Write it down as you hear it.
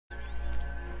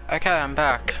Okay, I'm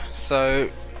back. So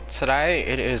today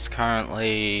it is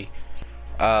currently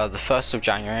the 1st of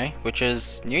January, which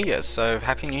is New Year's. So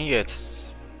Happy New Year,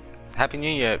 Happy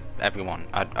New Year, everyone.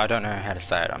 I don't know how to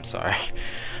say it. I'm sorry.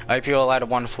 I hope you all had a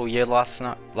wonderful year last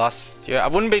year. I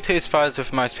wouldn't be too surprised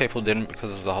if most people didn't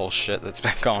because of the whole shit that's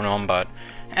been going on, but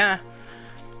yeah.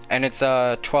 And it's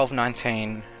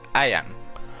 12:19 a.m.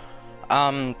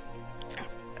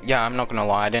 Yeah, I'm not gonna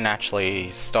lie. I didn't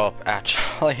actually stop.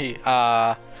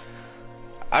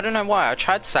 I don't know why. I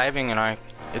tried saving and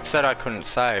it said I couldn't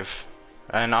save.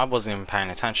 And I wasn't even paying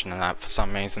attention to that for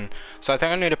some reason. So I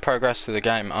think I need to progress through the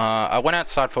game. I went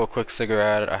outside for a quick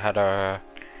cigarette. I had a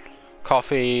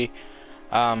coffee.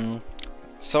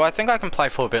 So I think I can play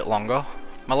for a bit longer.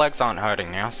 My legs aren't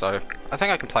hurting now, so I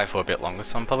think I can play for a bit longer.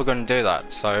 So I'm probably going to do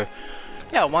that. So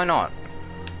yeah, why not?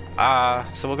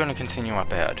 So we're going to continue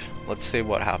up ahead. Let's see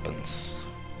what happens.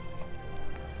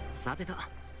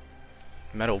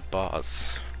 Metal bars.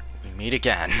 We meet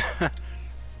again.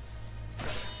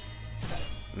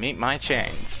 Meet my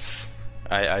chains.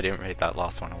 I didn't read that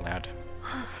last one aloud.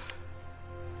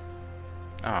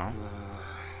 Oh.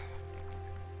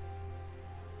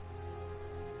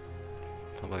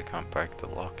 Probably can't break the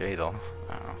lock either.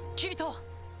 Oh.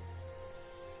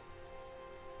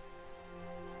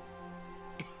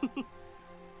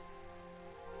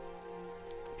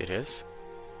 It is?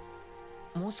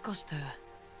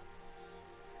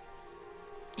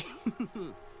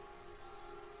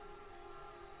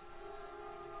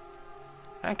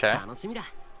 Okay.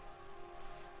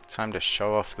 Time to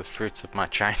show off the fruits of my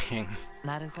training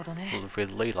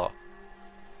with Lila.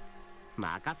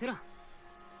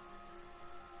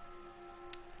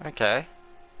 Okay.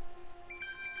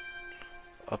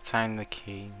 Obtain the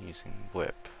key using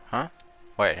whip. Huh?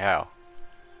 Wait, how?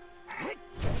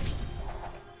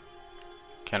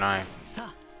 Can I? So,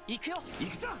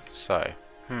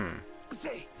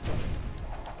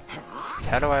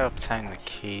 how do I obtain the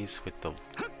keys with the...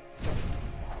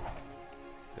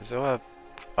 Is there a...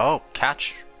 Oh,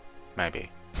 catch?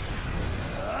 Maybe.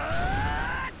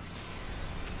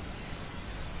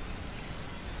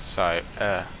 So,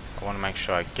 I want to make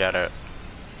sure I get it.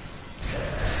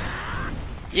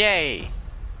 Yay!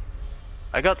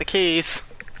 I got the keys!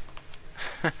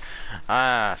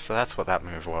 So that's what that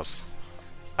move was.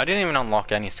 I didn't even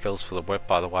unlock any skills for the whip,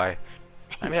 by the way.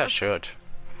 Maybe I should.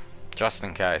 Just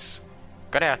in case.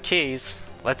 Got our keys.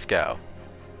 Let's go.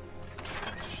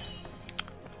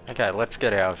 Okay, let's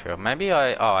get out of here. Maybe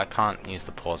I can't use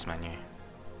the pause menu.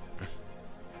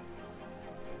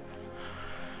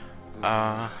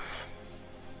 How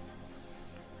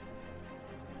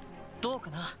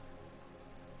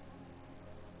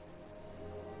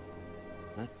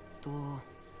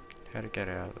to get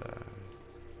out of there?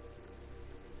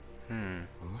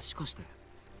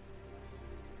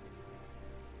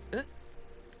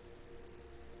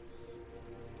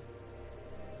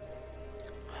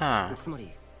 Huh.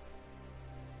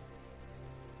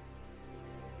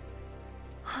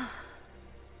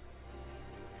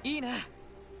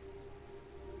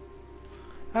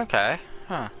 Okay,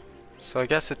 huh. So I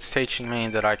guess it's teaching me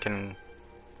that I can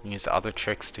use other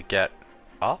tricks to get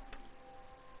up?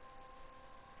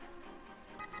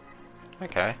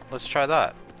 Okay, let's try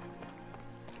that.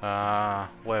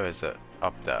 Where is it?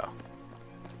 Up there.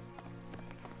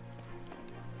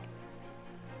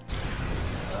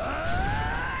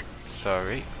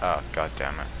 Sorry. Oh, god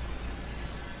damn it.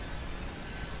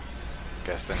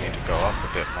 Guess I need to go up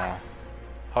a bit more.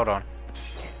 Hold on.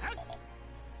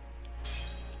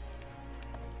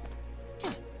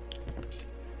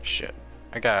 Shit.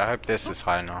 Okay, I hope this is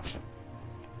high enough.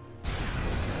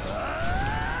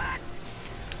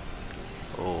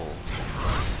 Oh.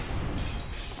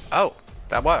 Oh,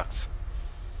 that worked.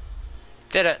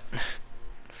 Did it.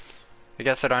 I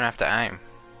guess I don't have to aim.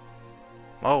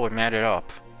 Oh, we made it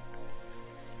up.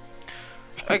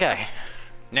 Okay.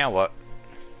 Now what?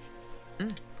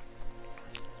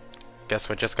 Guess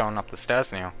we're just going up the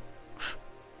stairs now.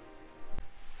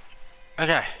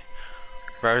 Okay.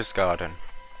 Rose Garden.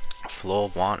 Floor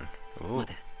 1. Ooh.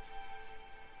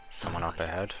 Someone up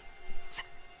ahead.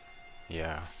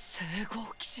 Yeah.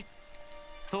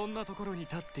 そんなところに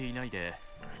立っていないで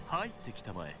入ってき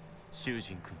たまえ囚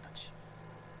人君たち。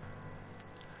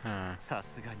さ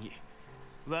すがに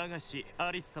我が師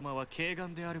アリス様は軽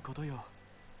眼であることよ。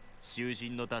囚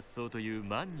人の脱走という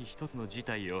万に一つの事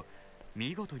態を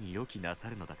見事に予期なさ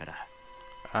るのだから。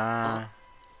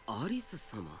アリス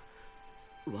様、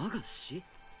我が師？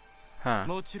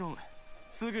もちろん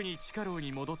すぐに地下牢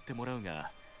に戻ってもらう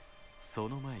が、そ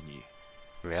の前に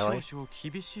Really? 少々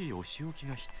厳しいお仕置き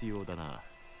が必要だな。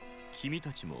君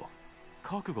たちも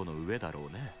覚悟の上だろ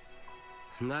うね。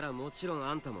ならもちろん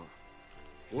あんたも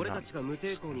俺たちが無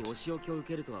抵抗にお仕置きを受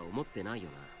けるとは思ってないよ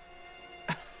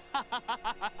な。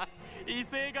威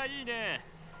勢がいいね。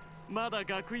まだ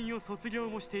学院を卒業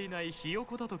もしていないひよ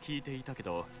こだと聞いていたけ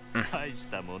ど、大し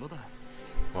たものだ。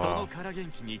そのから元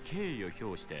気に敬意を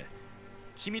表して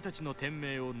君たちの天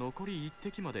命を残り1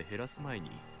滴まで減らす前に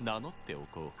名乗ってお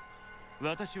こう。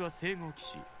私は聖号騎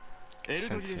士エル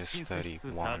ドリレシンセシス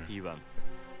31。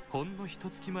ほんの一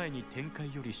月前に天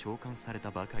界より召喚され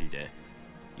たばかりで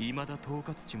未だ統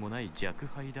括地もない弱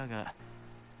敗だが、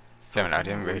 Damn it, I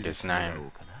didn't read his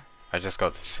name. I just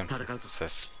got the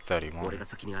synthesis 31. 俺が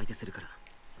先に相手するから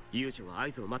勇者は合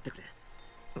図を待ってくれ。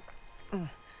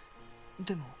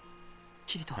でも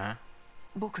キリト、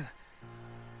僕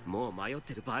もう迷っ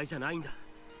てる場合じゃないんだ。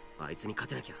あいつに勝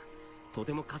てなきゃと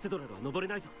てもカセドラルは登れ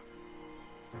ないぞ。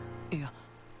いや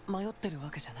迷ってる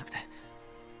わけじゃなくて、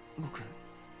僕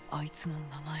あいつの名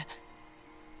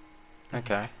前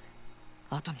Okay.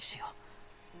 後にしよ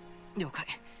う。了解。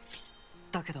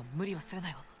だけど無理はするな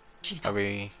よキリト。 Are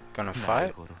we gonna なる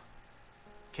fight? ほど。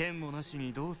剣もなし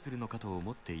にどうするのかと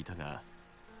思っていたが、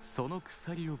その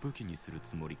鎖を武器にする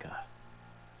つもりか。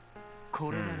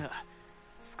これなら、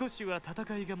少しは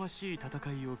戦いがましい戦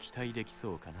いを期待でき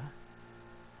そうかな。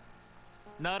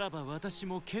ならば私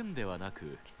も剣ではな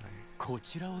くこ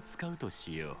ちらを使うと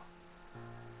しよ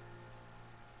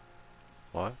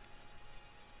う。 What?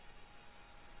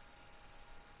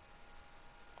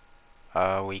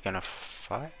 Are we gonna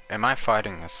fight? Am I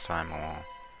fighting this time or?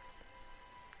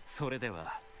 それで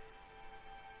は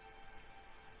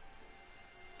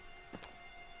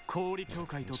氷協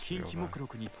会と近畿目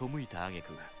録に背いた挙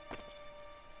句、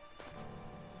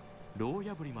牢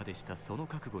破りまでしたその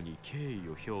覚悟に敬意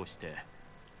を表して、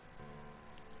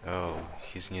 Oh,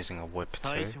 he's using a whip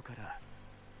最 too. 初から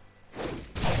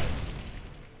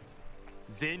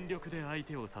全力で相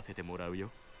手をさせてもらう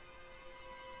よ。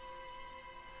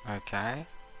 Okay.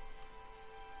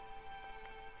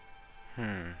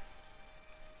 I'm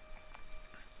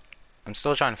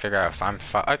still trying to figure out if I'm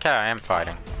okay, I am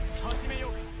fighting.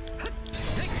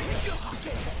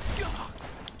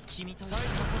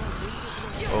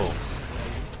 Oh.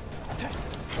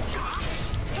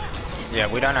 Yeah,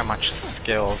 we don't have much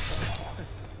skills,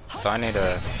 so I need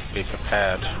to be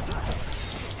prepared.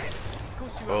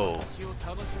 Oh.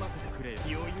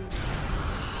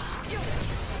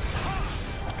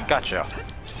 Gotcha.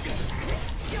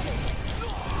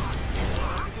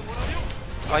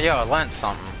 Oh yeah, I learned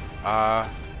something. Oh,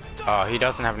 he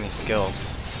doesn't have any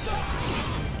skills.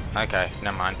 Okay,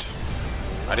 never mind.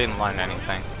 I didn't learn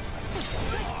anything.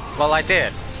 Well, I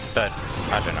did, but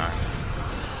I don't know.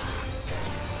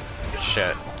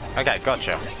 Shit. Okay,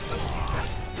 gotcha.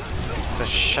 It's a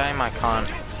shame I can't...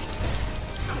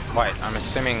 Wait, I'm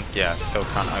assuming... Yeah, still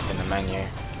can't open the menu.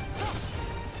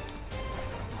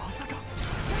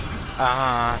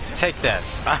 Take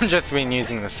this. I've just been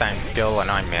using the same skill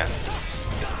and I missed.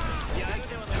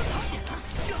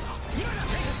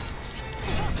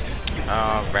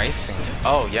 Racing.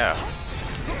 Oh, yeah.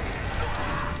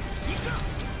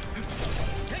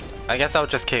 I guess I'll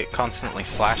just keep constantly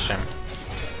slashing.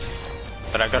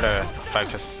 But I gotta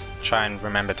focus, try and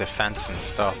remember defense and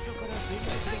stuff.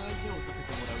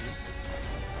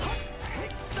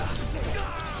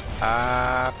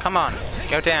 Come on,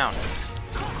 go down.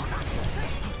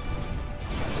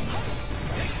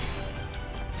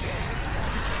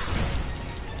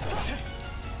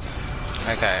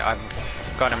 Okay, I've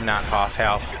got him at half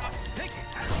health.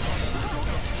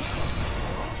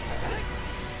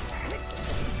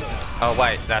 Oh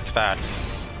wait, that's bad.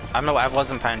 I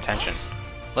wasn't paying attention.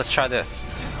 Let's try this.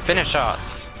 Finish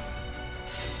arts.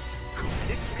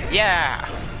 Yeah!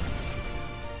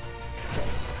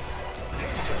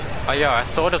 Oh yeah, I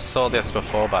sort of saw this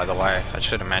before, by the way. I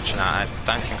should have mentioned that. I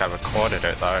don't think I recorded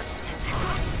it though.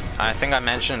 I think I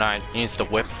mentioned I used the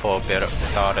whip for a bit of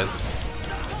starters.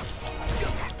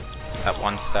 At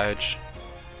one stage.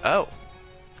 Oh!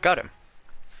 Got him.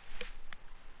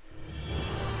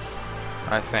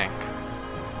 I think.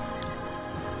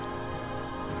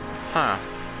 Huh.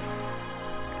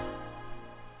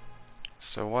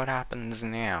 So what happens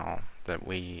now that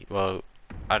we... well,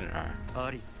 I don't know. ア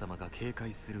リス様が警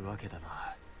戒するわけだ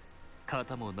な。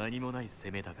型も何もない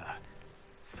攻めだが、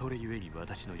それゆえに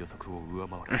私の予測を上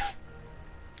回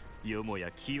る。よも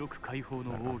や記憶解放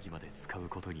の奥義まで使う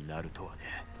ことになるとは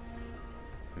ね。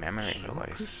Memory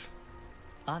release.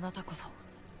 あなたこそ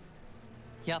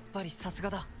やっぱりさすが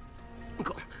だ。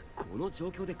この状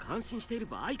況で感心している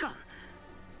場合か。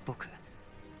僕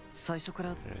最初か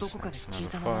らどこかで There's 聞い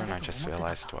た some 名 before 前 and だ I と just 思って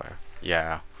realized た。 where.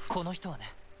 Yeah. この人は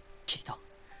ね、きっと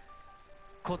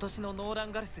今年のノーラ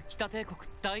ンガルス北帝国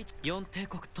第4帝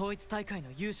国統一大会の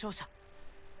優勝者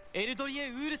エルドリエ・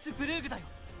ウールスブルーグだよ。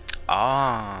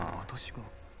あ私が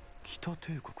北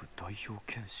帝国代表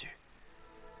剣士。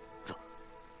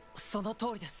その通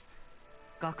りです。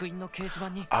学院の掲示板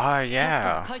にあ。確か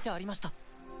Yeah. に書いてありました。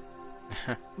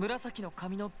紫の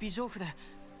髪の美丈夫で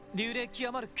流霊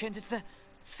極まる剣術で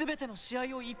全ての試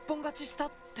合を一本勝ちした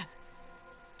って。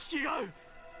違う。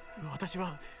私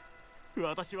は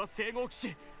聖号騎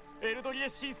士エルドリエ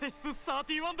シンセシス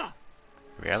31だ。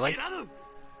 Really? 知らぬ。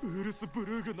ウールスブ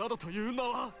ルーグなどという名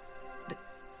は。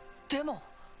でも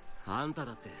あんた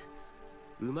だって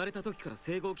生まれた時から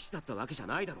聖号騎士だったわけじゃ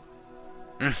ないだろ。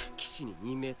騎士に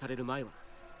任命される前は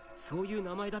そういう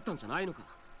名前だったんじゃないのか。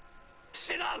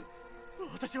知らん。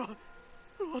私は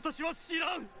知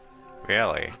らん。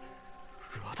 Really?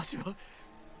 私は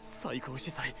最高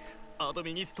司祭アド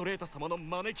ミニストレータ様の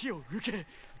招きを受け、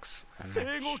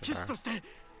聖号騎士として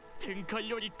天界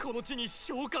よりこの地に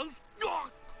召喚す。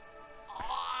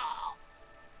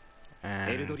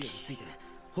エルドリアについて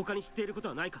他に知っていること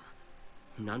はないか。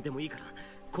何でもいいから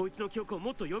こいつの記憶を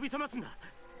もっと呼び覚ますんだ。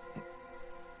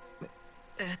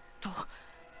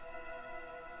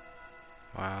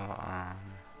Well,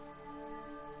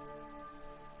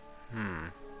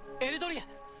エルドリエ、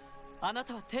あな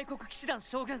たは帝国騎士団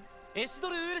将軍エシド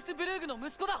ル・ウールスブルーグの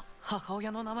息子だ。母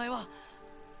親の名前は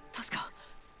確か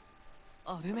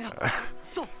アルメラ。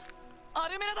そう、ア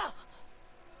ルメラだ。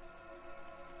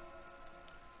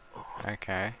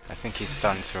 Okay, I think he's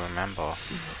starting to remember.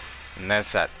 And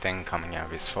there's that thing coming out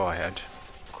of his forehead.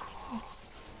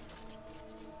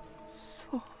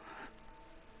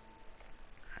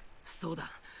 そう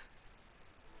だ、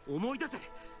思い出せ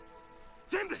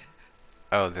全部。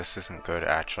 Oh, this isn't good.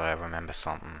 Actually, I remember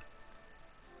something.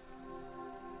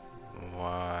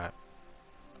 What?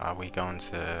 Are we going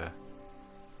to...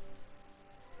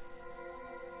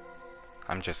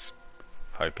 I'm just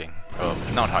hoping. Oh,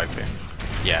 not hoping.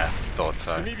 Yeah, thought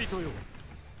so. 罪人よ、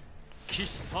騎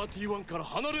士31から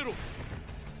離れろ。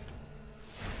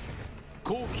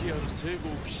高貴ある聖号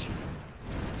騎士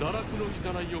堕落のい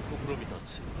ざないを試み立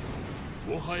つ。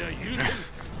もはや許せぬ。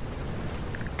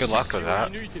 Good luck with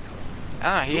that.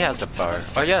 Ah, he has a bow.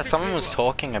 Oh yeah, someone was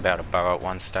talking about a bow at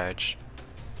one stage.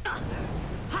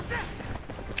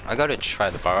 I gotta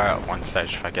try the bow out at one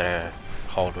stage if I get a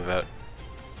hold of it.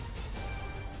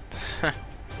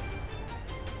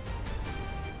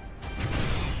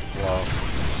 Whoa.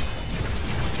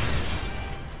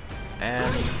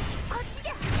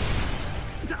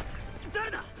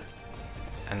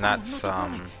 And that's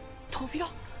扉。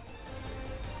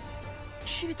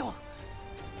キリト。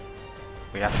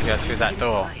 we have to go through that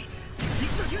door.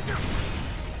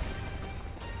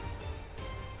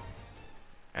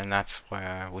 And that's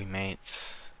where we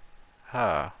meet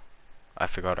her. I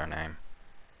forgot her name.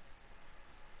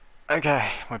 Okay,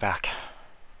 we're back.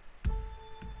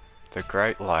 The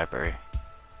Great Library.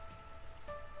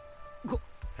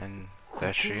 And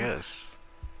there she is.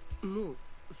 もう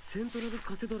セントラル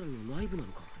カセドラルの内部な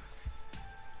のか。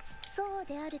そう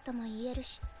であるとも言える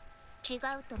し、違う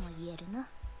とも言えるな。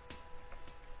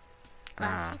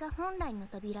わしが本来の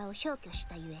扉を消去し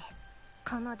たゆえ、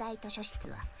この大図書室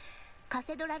はカ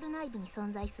セドラル内部に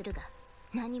存在するが、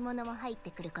何者も入って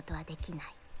くることはできない。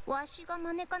わしが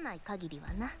招かない限り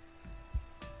はな。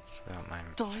So my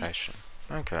invitation.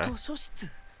 Okay. 図書室。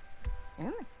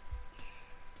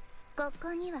こ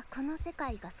こにはこの世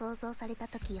界が創造された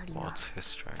時よりの What's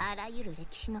history? あらゆる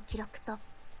歴史の記録と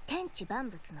天地万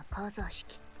物の構造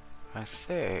式。 I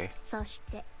see. そし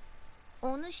て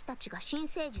お主たちが新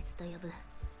生術と呼ぶ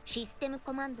システム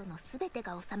コマンドのすべて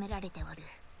が収められておる。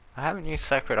 I haven't used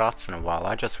Sacred Arts in a while.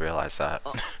 I just realized that.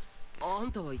 あ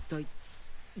んたは一体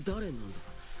誰なん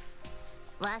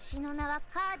だ。わしの名は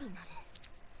カーディナル。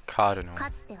 Cardinal. か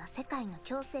つては世界の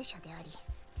調整者であり、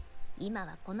今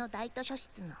はこの大図書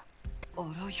室のあ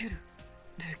らゆる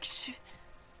歴史。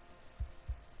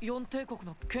四帝国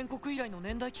の建国以来の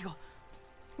年代記が。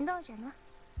どうじゃな。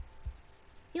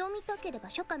読み解ければ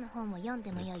初夏の方も読ん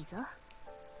でもよいぞ。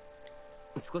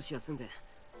少し休んで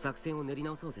作戦を練り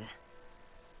直そうぜ。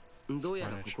どうや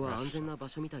らここは安全な場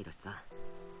所みたいだしさ。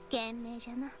賢明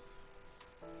じゃな。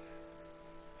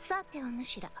さてお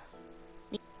主ら。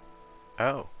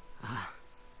 Oh.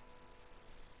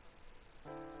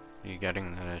 You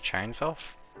getting the chains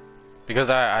off?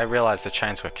 Because I realized the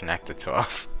chains were connected to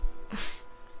us.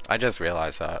 I just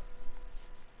realized that.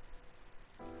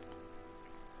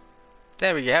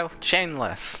 There we go,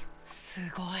 chainless. す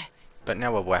ごい。 But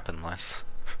now we're weaponless.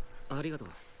 ありがとう。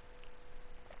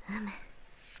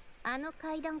あの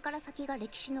階段から先が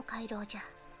歴史の回廊じゃ。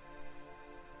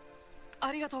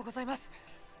ありがとうございます。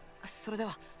それで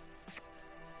は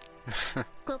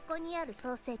ここにある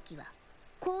創世記は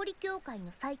氷協会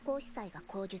の最高司祭が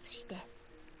口述して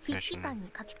筆記官に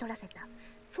書き取らせた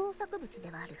創作物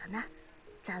ではあるがな。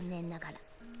残念ながら。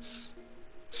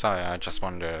Sorry, I just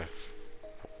wanted to...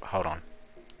 Hold on.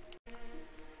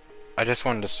 I just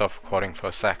wanted to stop recording for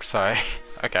a sec, sorry.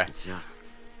 Okay. じゃあ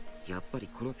やっぱり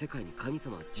この世界に神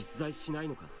様は実在しない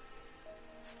のか。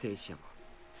ステイシアも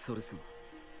ソルスも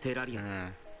テラリア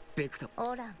も、ベクタも。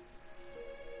オーラン。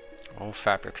All アンダ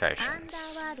fabrications.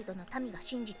 ーワールドの民が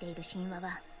信じている神話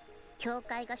は教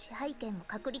会が支配権を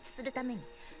確立するために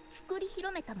作り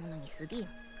広めたものに過ぎん。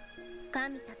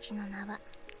神たちの名は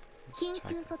緊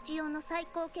急措置用の最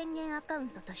高権限アカウン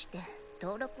トとして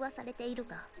登録はされている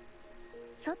が、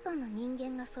外の人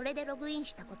間がそれでログイン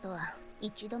したことは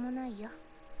一度もないよ。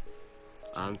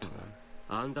あんたは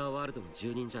アンダーワールドの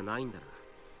住人じゃないんだな。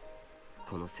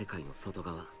この世界の外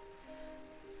側、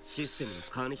システムの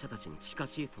管理者たちに近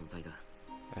しい存在だ。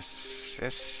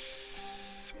Sysadmin.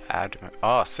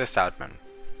 Oh, sysadmin.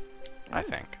 I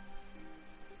think.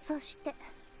 そして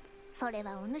それ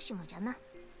はお主もじゃな。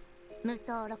無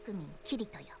登録民キリ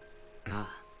トよ。ああ、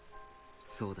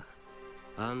そうだ。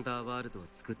アンダーワールドを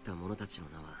作った者たちの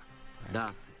名はラ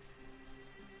ース、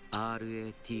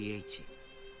 RATH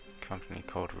Company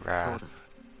called そう Wrath. だ。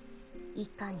い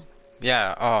かにも。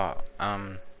 Yeah, oh, I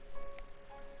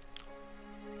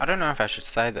don't know if I should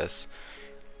say this.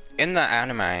 In the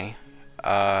anime,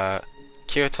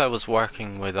 Kyoto was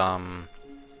working with,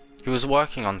 he was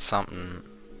working on something,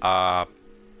 I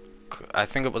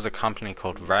think it was a company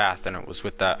called Wrath, and it was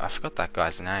with that, I forgot that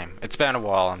guy's name. It's been a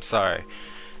while, I'm sorry.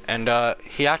 And,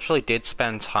 he actually did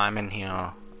spend time in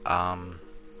here,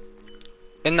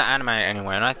 in the anime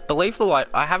anyway, and I believe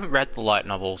I haven't read the light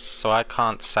novels, so I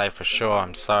can't say for sure,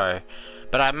 I'm sorry.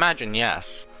 But I imagine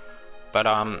yes. But,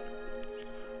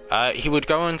 he would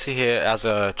go into here as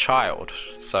a child,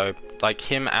 so, like,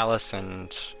 him, Alice,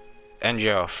 and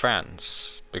Enjo are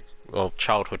friends, well,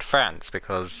 childhood friends,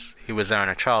 because he was there in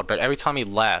a child, but every time he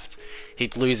left,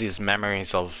 he'd lose his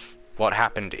memories of what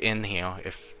happened in here,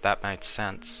 if that made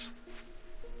sense.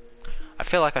 I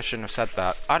feel like I shouldn't have said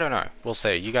that. I don't know. We'll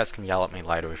see. You guys can yell at me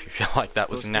later if you feel like that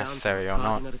was necessary or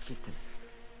not.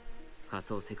 仮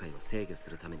想世界を制御す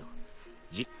るための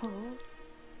ほう、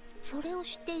それを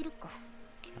知っているか。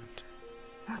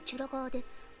あちら側で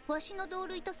わしの同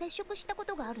類と接触したこ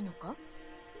とがあるのか。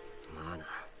まあな。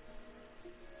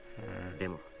で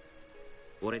も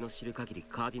俺の知る限り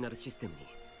カーディナルシステムに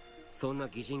そんな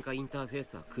擬人化インターフェー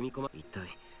スは組み込ま。一体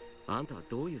あんたは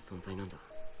どういう存在なんだ。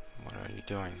What are you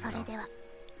doing それ now? では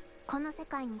この世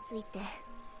界について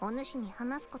お主に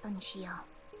話すことにしよう。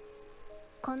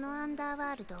このアンダー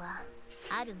ワールドは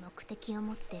ある目的を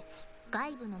持って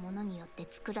外部の者によって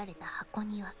作られた箱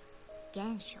庭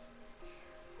原初。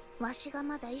わしが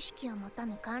まだ意識を持た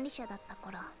ぬ管理者だった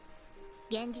頃、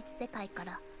現実世界か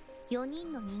ら4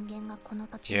人の人間がこの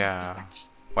土地に降り立ち、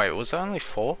Wait, was there only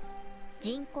 4?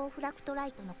 人工フラクトラ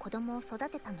イトの子供を育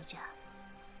てたのじゃ。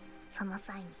その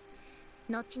際に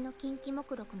後の近畿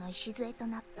目録の礎と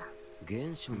なった原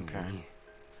初の4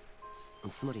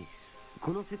人、つまり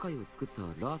この世界を作った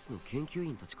ラースの研究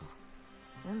員たちか。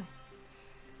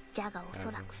じゃがお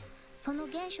そらくその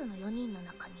原初の4人の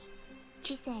中に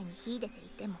知性に秀でてい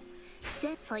ても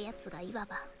そやつがいわ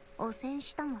ば汚染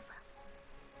したのさ。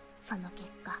その結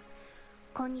果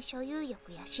子に所有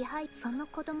欲や支配、その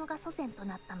子供が祖先と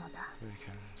なったのだ。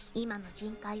今の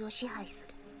人界を支配す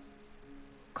る。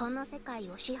この世界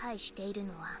を支配している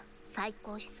のは最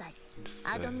高司祭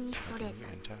アドミニストレー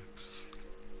ター。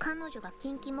彼女が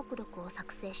近畿目録を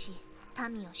作成し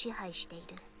民を支配してい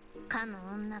るかの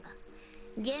女が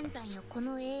現在のこ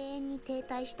の永遠に停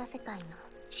滞した世界の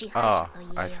支配者といえ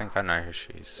よう。 I think I know who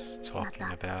she's talking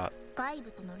about. 外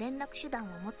部との連絡手段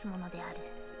を持つものである。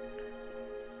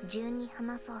順に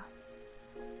話そう。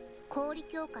氷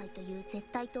協会という絶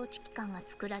対統治機関が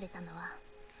作られたのは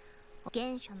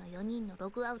原初の4人のロ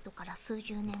グアウトから数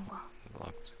十年後、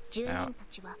住人た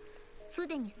ちはす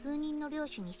でに数人の領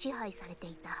主に支配されて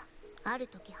いた。ある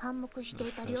時反目して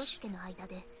いた領主家の間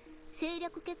で政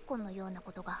略結婚のような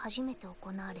ことが初めて行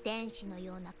われ、天使の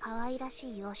ような可愛ら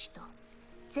しい容姿と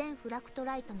全フラクト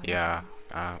ライトの中でも Yeah,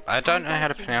 I don't know how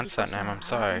to pronounce that name, I'm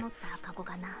sorry.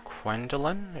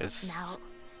 Gwendolyn? Is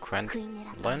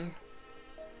Gwendolyn?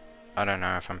 I don't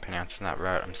know if I'm pronouncing that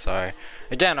right, I'm sorry.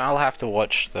 Again, I'll have to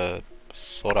watch the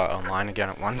Sword Art Online again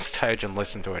at one stage and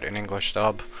listen to it in English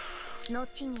dub.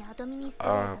 後にアドミニストレ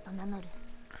ータと名乗る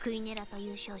クイネラと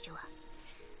いう少女は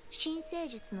新生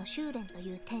術の修練と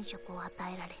いう天職を与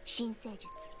えられ、新生術、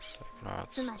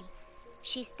つまり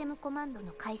システムコマンド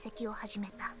の解析を始め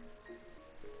た。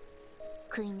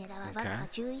クイネラはわずか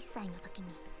11歳の時に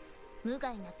無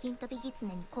害な金飛び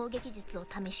狐に攻撃術を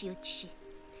試し撃ちし、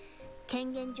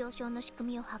権限上昇の仕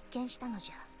組みを発見したの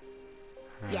じ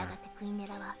ゃ。やがてクイネ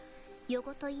ラは夜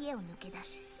ごと家を抜け出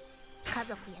し、家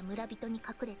族や村人に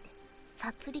隠れて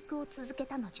殺戮を続け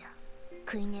たのじゃ。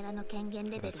クイネラの権限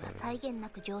レベルは際限な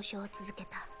く上昇を続け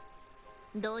た。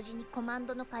同時にコマン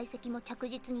ドの解析も着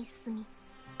実に進み、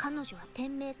彼女は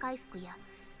天命回復や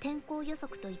天候予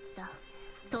測といった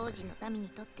当時の民に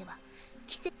とっては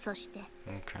奇跡、そして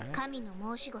神の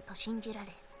申し子と信じられ、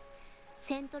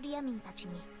セントリア民たち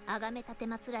に崇め立て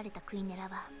祀られたクイネラ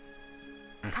は、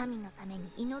神のため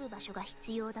に祈る場所が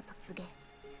必要だと告げ、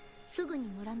すぐに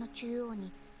村の中央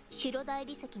に白大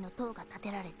理石の塔が建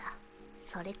てられた。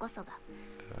それこそが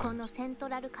このセント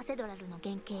ラルカセドラルの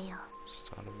原型よ。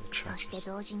そして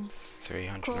同時に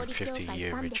氷教会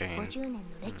350年の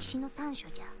歴史の短所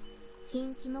じゃ。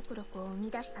近畿目録を生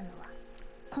み出したのは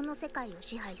この世界を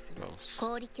支配する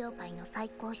氷教会の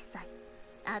最高司祭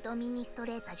アドミニスト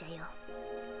レータじゃよ。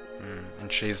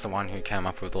And she's the one who came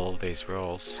up with all these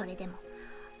rules. それでも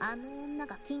あの女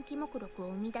が近畿目録を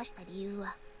生み出した理由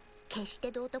は決し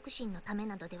て道徳心のため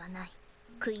などではない。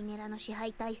クイネラの支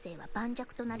配体制は盤石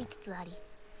となりつつあり、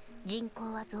人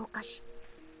口は増加し、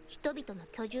人々の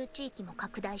居住地域も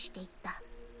拡大していった。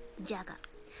じゃが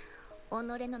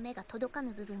己の目が届か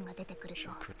ぬ部分が出てくる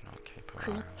と、ク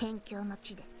イ辺境の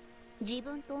地で自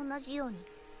分と同じように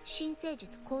新生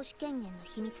術行使権限の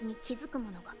秘密に気づく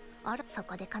者があら。そ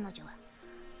こで彼女は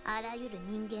あらゆる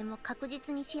人間を確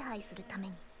実に支配するため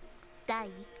に第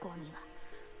1項には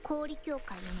氷教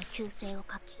会への忠誠を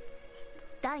書き、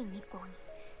第2項に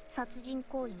殺人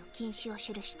行為の禁止を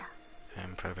記した。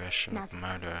 And prohibition of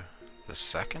murder. The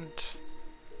second?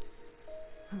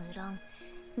 無論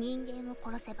人間を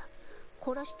殺せば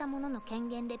殺した者の権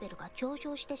限レベルが上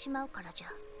昇してしまうからじゃ。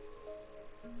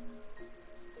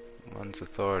 One's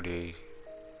authority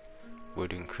would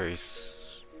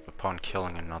increase upon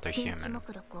killing another 禁忌 human.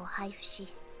 目録を配布し、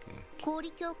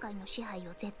氷教会の支配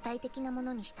を絶対的なも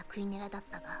のにしたクイネラだっ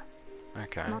たが、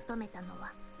 Okay. 求めたの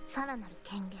はさらなる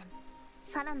権限、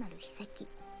さらなる秘跡、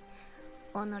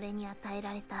己に与え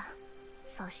られた。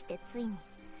そしてついに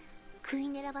クイ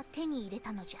ネラは手に入れ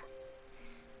たのじゃ。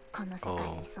この世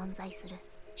界に存在する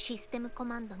システムコ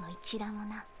マンドの一覧を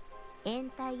な。延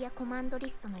滞やコマンドリ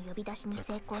ストの呼び出しに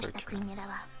成功したクイネラ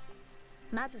は、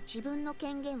まず自分の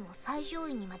権限を最上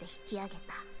位にまで引き上げた。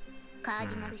カー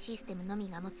ディナルシステムのみ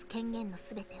が持つ権限の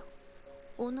すべて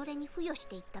を己に付与し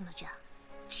ていったのじゃ。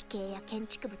地形や建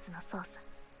築物の操作、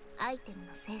アイテムの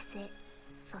生成、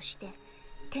そして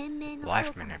天命の操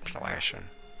Life 作まで。 manipulation.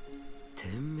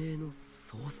 天命の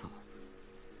操作。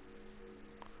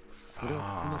それは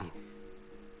つま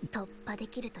り突破で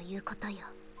きるということよ。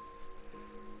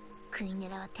クイネ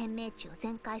ラは天命値を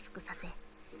全回復させ、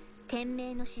天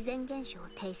命の自然現象を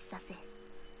停止させ、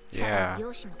 Yeah,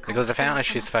 because apparently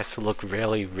she's supposed to look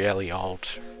really, really old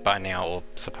by now, or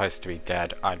supposed to be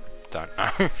dead. I don't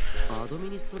know. アドミ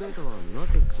ニストレーターはな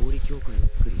ぜ氷教会を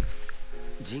作り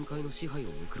人海の支配を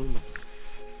目論んだ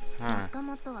のだ。もと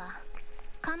もとは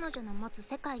彼女の持つ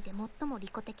世界で最も利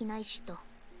己的な意志と、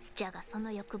じゃがそ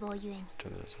の欲望ゆえに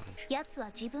奴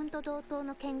は自分と同等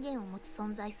の権限を持つ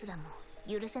存在すらも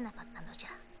許せなかったのじゃ。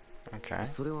 Okay.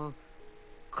 それは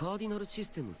カーディナルシス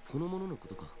テムそのもののこ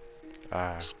とか。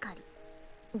しかり。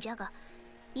じゃが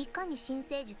いかに新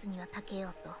生術には長けよ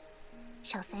うと、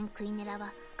所詮クイネラ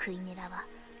は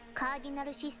カーディナ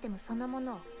ルシステムそのも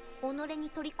のを己に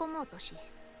取り込もうとし、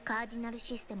カーディナル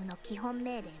システムの基本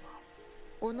命令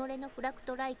を己のフラク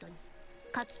トライトに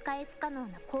書き換え不可能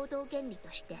な行動原理と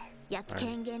して焼き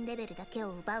権限レベルだけ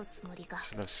を奪うつもりが、カ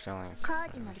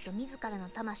ーディナルと自らの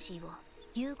魂を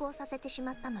融合させてし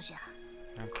まったのじゃ。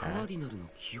カーディナルの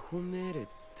基本命令っ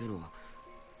てのは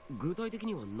具体的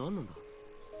には何なんだ。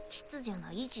秩序の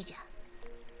維持じゃ。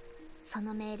そ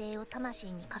の命令を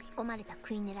魂に書き込まれた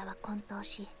クイネラは混沌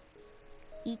し、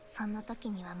その時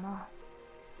にはもう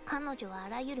彼女はあ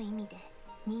らゆる意味で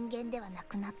人間ではな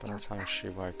くなっておった。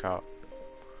 She woke up.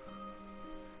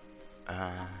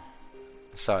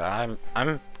 So I'm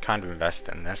kind of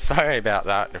invested in this. Sorry about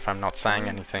that if I'm not saying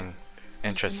anything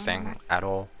interesting at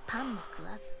all. パンも食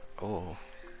わず、 Oh.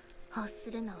 欲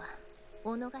するのは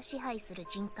己が支配する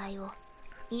人海を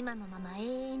今のまま永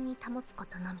遠に保つこ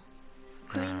とのみ。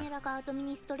クイネラがアドミ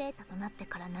ニストレータとなって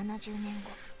から70年後、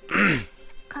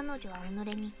彼女は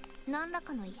己に何ら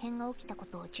かの異変が起きたこ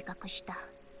とを自覚した。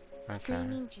睡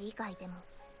眠時以外でも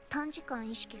短時間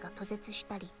意識が途絶し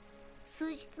たり、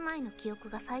数日前の記憶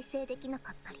が再生できな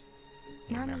かったり、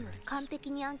何より完璧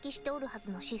に暗記しておるは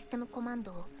ずのシステムコマン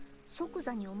ドを即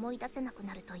座に思い出せなく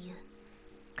なるという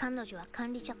彼女は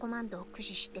管理者コマンドを駆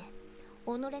使して己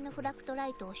のフラクトラ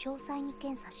イトを詳細に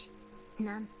検査し、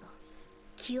なんと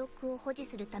記憶を保持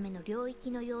するための領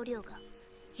域の容量が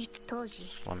当時、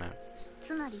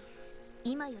つまり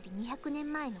今より200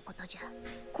年前のことじゃ。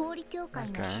氷協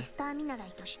会のシスター見習い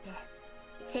として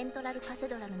セントラルカセ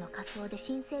ドラルの仮想で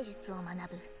新生術を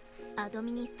学ぶアド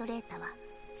ミニストレータは、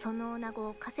その女子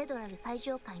をカセドラル最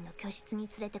上階の居室に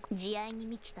連れて慈愛に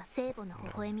満ちた聖母の微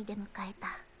笑みで迎えた。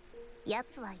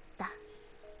奴は言った。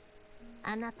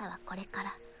あなたはこれか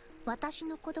ら私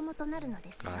の子供となるの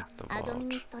ですよ。アドミ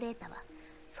ニストレータは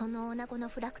その女子の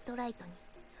フラクトライトに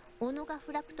オノガ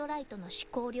フラクトライトの思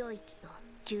考領域と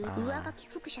上書き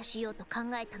複写しようと考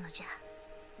えたのじゃ。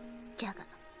じゃが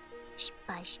失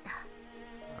敗した。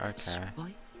失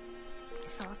敗？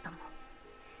そうとも。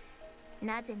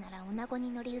なぜなら女子に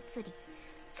乗り移り、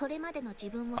それまでの自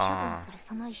分を処分する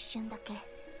その一瞬だけ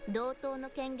同等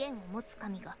の権限を持つ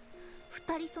神が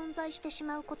2人存在してし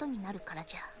まうことになるから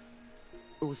じゃ。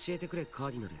教えてくれカ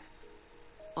ーディナル、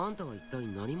あんたは一体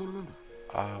何者なんだ？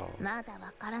まだ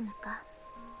わからぬか。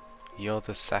 You're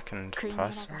the second クイネラ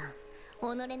が person.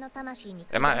 己の魂に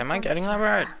Am I getting that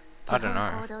right? I don't 基本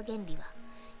know. 行動原理は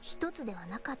一つでは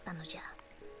なかったのじゃ。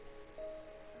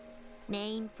メ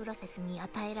インプロセスに与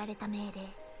えられた命令、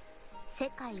世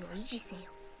界を維持せよ。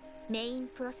メイン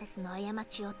プロセスの過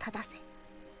ちを正せ。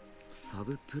サ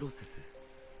ブプロセス、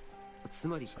つ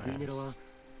まりクイネラは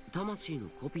魂の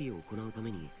コピーを行うた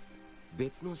めに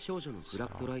別の少女のフラ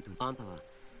クトライトに、あんたは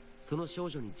その少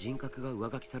女に人格が上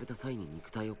書きされた際に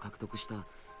肉体を獲得した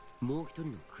もう一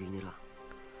人のクイネラ。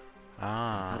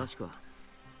正しくは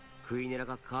クイネラ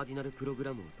がカーディナルプログ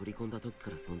ラムを取り込んだ時か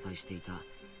ら存在していた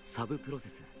サブプロセ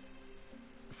ス。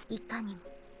いかにも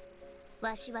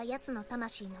わしは奴の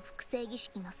魂の複製儀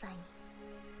式の際に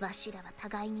わしらは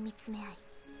互いに見つめ合い、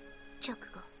直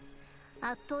後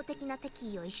圧倒的な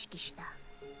敵意を意識した。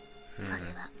それ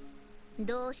は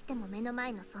どうしても目の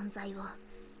前の存在を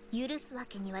許すわ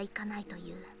けにはいかないと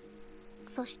いう。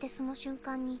そしてその瞬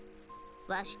間に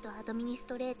わしとアドミニス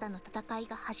トレーターの戦い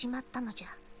が始まったのじゃ。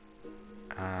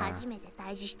初めて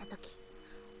対峙した時、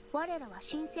我らは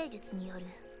新生術による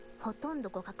ほとんど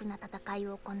互角な戦い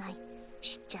を行い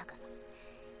知っちゃが、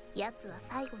奴は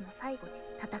最後の最後で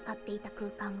戦っていた空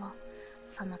間を、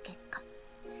その結果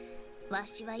わ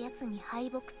しは奴に敗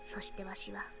北。そしてわ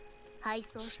しは敗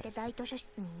走して大図書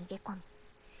室に逃げ込み。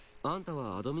あんた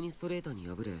はアドミニストレーターに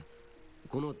敗れ、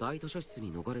この大図書室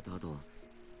に逃れた後、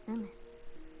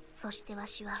そしてわ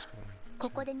しはこ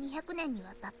こで200年に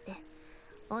わたって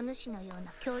お主のよう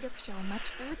な協力者を待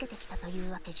ち続けてきたとい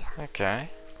うわけじゃ。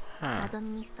アドミ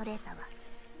ニストレーターは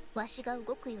わしが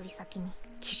動くより先に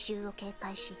奇襲を警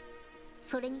戒し、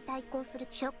それに対抗する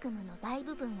職務の大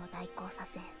部分を代行さ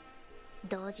せ、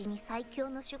同時に最強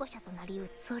の守護者となりう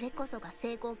る。それこそが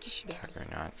聖号騎士であり、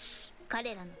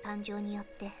彼らの誕生によっ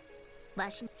て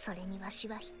それにわし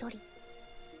は一人。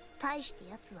対して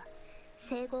奴は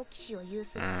聖号騎士を有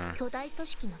する巨大組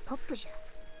織のトップじゃ。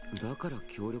だから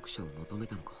協力者を求め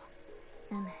たのか。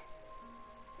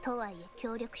とはいえ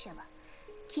協力者は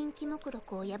近畿目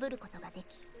録を破ることがで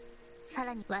き、さ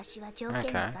らにわしは条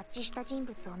件が合致した人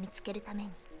物を見つけるために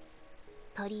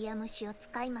鳥や虫を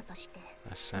使い魔として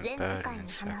全世界に放っ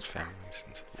た。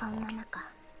そんな中、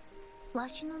わ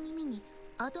しの耳に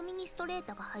アドミニストレー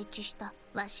ターが配置した。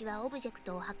わしはオブジェク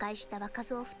トを破壊した若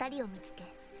造2人を見つけ、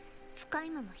使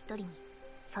い魔の1人に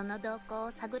その動向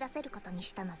を探らせることに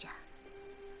したのじゃ。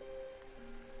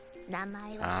名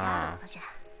前はシャーロットじゃ。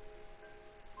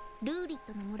ルーリッ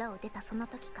トの村を出たその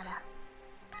時から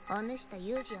お主と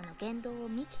ユージオの言動を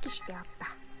見聞きしておっ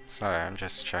た。 Sorry, I'm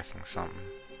just checking something.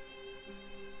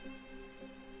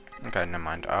 Okay, never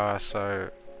mind.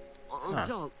 So...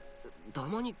 じゃあた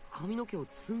まに髪の毛を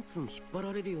ツンツン引っ張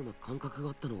られるような感覚が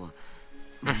あったのは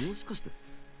もしかして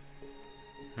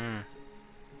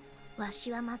わ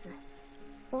しはまず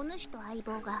お主と相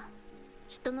棒が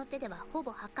人の手ではほ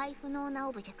ぼ破壊不能な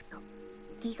オブジェクト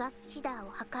ギガスシダーを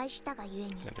破壊したがゆえ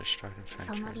に、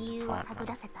その理由を探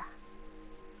らせた。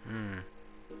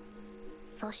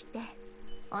そして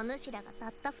お主らがた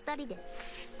った2人で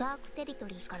ダークテリト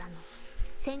リーからの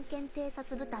先見偵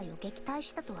察部隊を撃退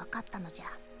したと分かったのじゃ。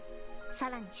さ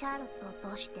らにシャーロット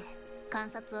を通して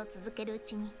観察を続けるう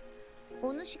ちに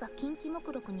お主が近畿目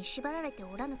録に縛られて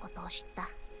おらぬことを知った。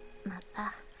ま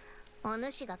たお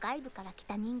主が外部から来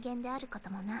た人間であること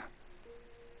もな。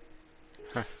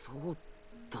そう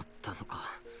だったの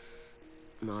か。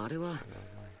あれは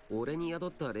俺に宿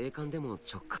った霊感でも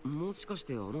もしかし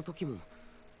てあの時も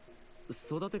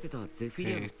育ててたゼフィ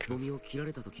リアのつぼみを切ら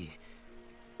れた時、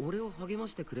俺を励ま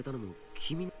してくれたのも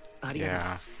君の。ありがと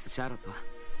うシャーロット。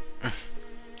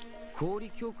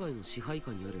氷協会の支配下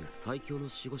にある最強の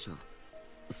守護者、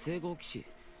聖号騎士。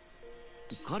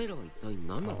彼らは一体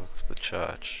何なの？ Oh, the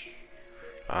church.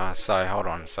 Sorry, hold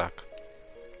on a sec.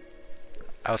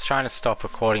 I was trying to stop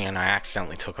recording and I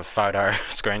accidentally took a photo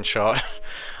screenshot.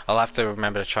 I'll have to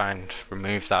remember to try and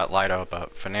remove that later,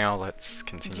 but for now, let's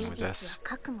continue with this.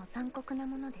 かくも残酷な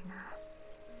もので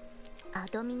な。ア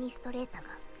ドミニストレータが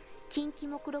禁忌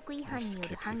目録違反によ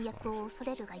る反逆を恐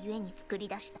れるがゆえに作り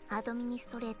出したアドミニス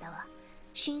トレータは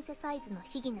シンセサイズの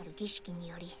秘儀なる儀式に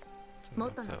より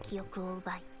元の記憶を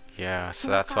奪い、Yeah,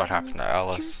 so that's what happened to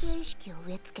中 Alice 性意識を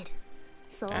植え付ける。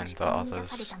そうして生み出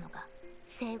されたのが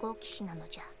聖号騎士なの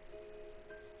じ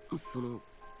ゃ。その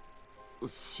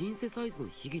シンセサイズの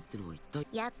秘技ってのは一体？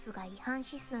奴が違反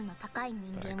指数の高い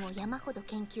人間を山ほど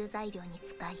研究材料に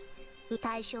使い、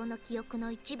対象の記憶の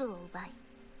一部を奪い、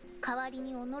代わり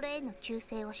に己への忠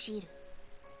誠を強いる。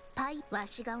わ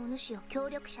しがお主を協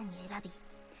力者に選び、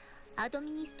アド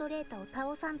ミニストレータを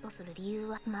倒さんとする理由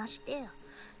は、ましてや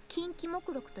禁忌目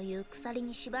録という鎖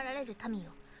に縛られる民を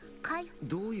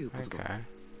どういうことだ？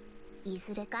 い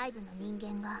ずれ外部の人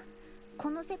間がこ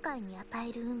の世界に与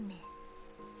える運命、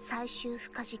最終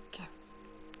負荷実験。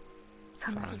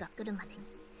その日が来るまでに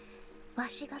わ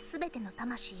しが全ての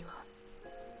魂を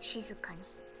静かに。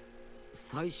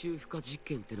最終負荷実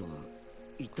験ってのは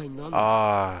一体何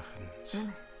だ？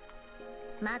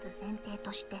まず前提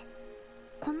として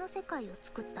この世界を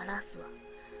作ったラスは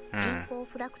人工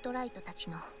フラクトライトたち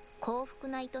の幸福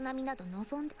な営みなど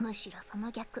望んで、むしろその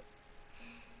逆、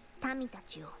民た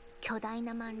ちを巨大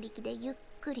な万力でゆっ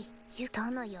くり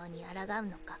どのように抗う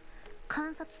のか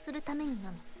観察するために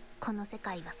のみこの世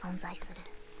界は存在する。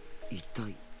一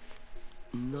体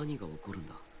何が起こるん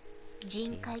だ？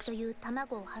人海という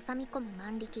卵を挟み込む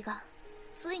万力が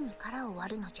ついに殻を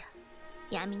割るのじゃ。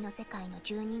闇の世界の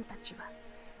住人たちは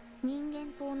人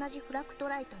間と同じフラクト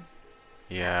ライト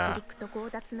に殺戮と強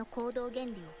奪の行動原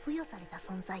理を付与された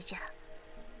存在じゃ。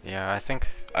Yeah, I think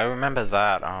I remember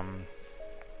that.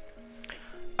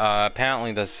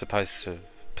 Apparently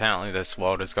apparently this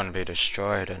world is going to be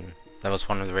destroyed, and that was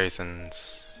one of the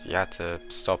reasons you had to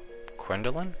stop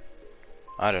Gwendolyn?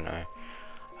 I don't know.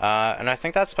 And I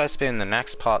think that's supposed to be in the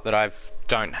next part that I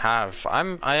don't have.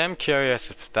 I am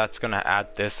curious if that's going to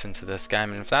add this into this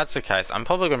game, and if that's the case, I'm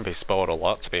probably going to be spoiled a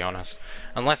lot, to be honest.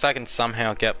 Unless I can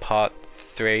somehow get part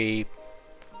 3...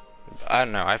 I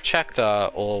don't know, I've checked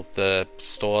all the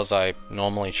stores I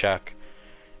normally check,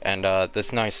 and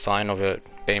there's no sign of it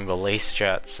being released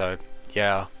yet, so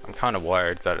yeah, I'm kind of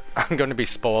worried that I'm going to be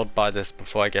spoiled by this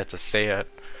before I get to see it.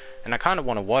 And I kind of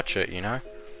want to watch it, you know?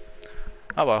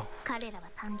 Oh well. 彼らは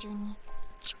単純に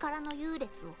力の優劣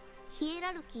をヒエ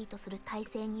ラルキーとする体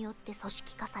制によって組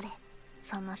織化され、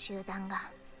その集団が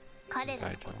彼ら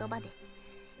の言葉で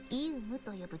イウム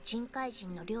と呼ぶ人海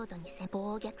人の領土に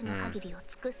暴虐の限りを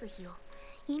尽くす日を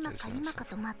今か今か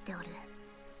と待っておる。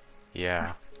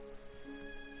Yeah.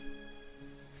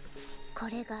 こ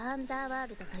れがアンダーワー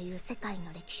ルドという世界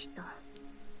の歴史と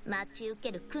待ち受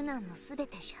ける苦難のすべ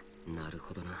てじゃ。なる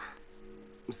ほどな。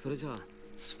それじゃあ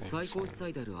最高司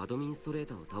祭であるアドミニストレー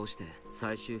ターを倒して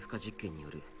最終負荷実験によ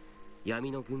る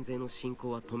闇の軍勢の進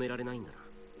行は止められないんだな。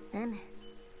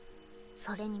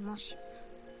それにもし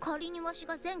仮にわし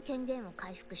が全権限を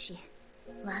回復し、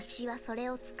わしはそれ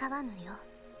を使わぬよ。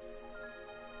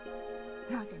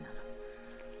なぜなら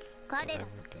彼らと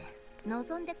て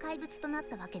望んで怪物となっ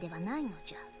たわけではないの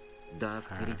じゃ。ダー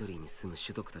クテリトリーに住む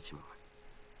種族たちも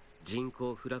人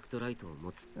工フラクトライトを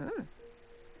持つ。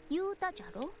言うたじゃ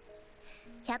ろ。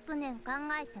100年考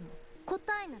えても答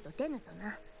えなど出ぬと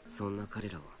な。そんな彼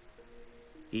らを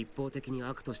一方的に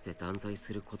悪として断罪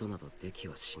することなどでき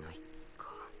はしないか。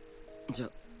じゃ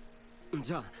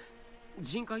あ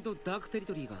人海とダークテリ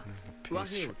トリーが和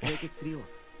平を締結するよう。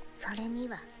それに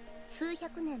は数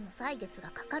百年の歳月が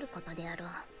かかることであろう。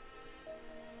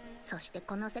そして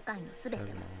この世界のすべては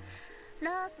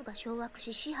ラースが掌握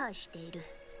し支配している。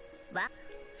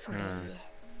それゆ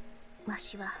えわ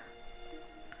しは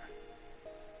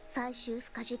最終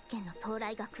負荷実験の到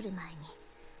来が来る前に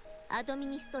アドミ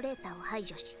ニストレーターを排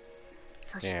除し、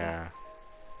そして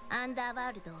アンダーワ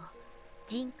ールドを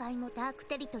人海もダーク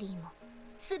テリトリーも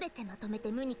すべてまとめ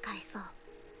て無に返そう。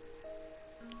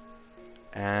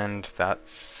And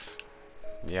that's...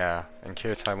 Yeah, and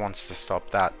Kyutai wants to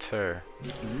stop that too.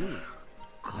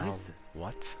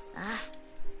 What?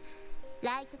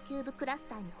 ライトキューブクラス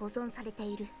ターに保存されて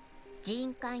いる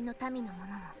人海の民のも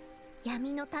のも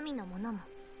闇の民のものも。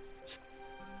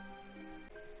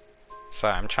So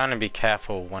I'm trying to be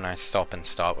careful when I stop and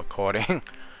start recording.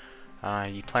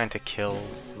 You plan to kill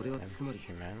それはつまり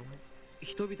humanity?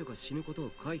 人々が死ぬこと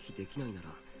を回避できないなら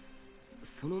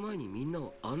その前にみんな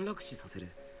を安楽死させる。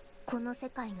この世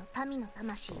界の民の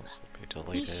魂は Those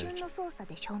will be 一瞬 deleted. の操作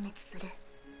で消滅する。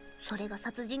それが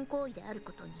殺人行為である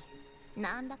ことに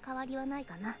何ら変わりはない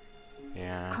かな。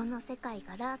 Yeah. この世界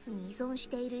がラースに依存し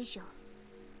ている以上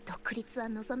独立は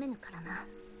望めぬからな。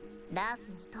ラース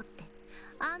にとって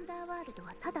アンダーワールド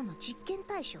はただの実験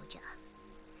対象じゃ。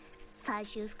最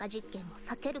終負荷実験を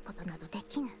避けることなどで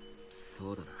きぬ。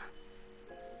そうだな。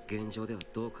現状では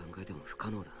どう考えても不可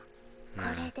能だ。こ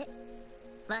れで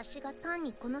わしが単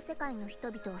にこの世界の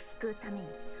人々を救うために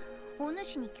お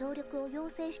主に協力を要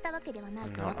請したわけではない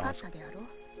と分かったであろ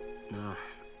う。なあ、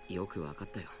よく分かっ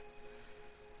たよ。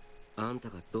あんた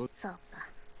がそうか。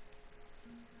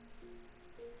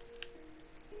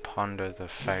 Ponder the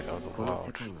fate of the この世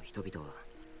world. 界の人々は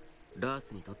ラー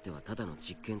スにとってはただの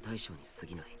実験対象に過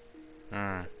ぎない。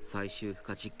最終負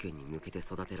荷実験に向けて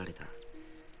育てられた。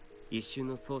一瞬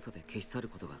の操作で消し去る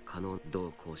ことが可能。ど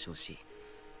う交渉し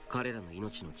彼らの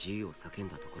命の自由を叫ん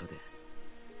だところで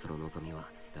その望みは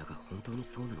だが本当に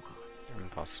そうなのか。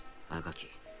 Impossible. あがき、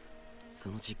そ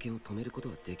の実験を止めること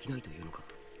はできないというのか。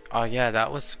 Oh yeah, that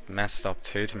was messed up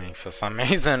too to me for some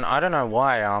reason. I don't know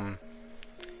why.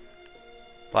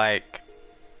 Like,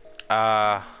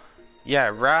 yeah,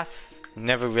 Wrath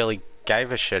never really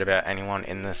gave a shit about anyone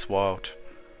in this world.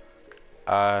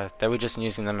 They were just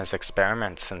using them as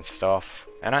experiments and stuff.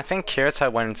 And I think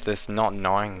Kirito went into this not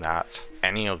knowing that,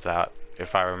 any of that,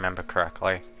 if I remember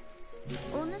correctly.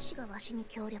 お主がわしに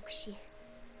協力し、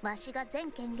わしが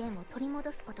全権限を取り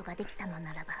戻すことができたの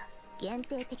ならば限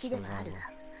定的ではあるが、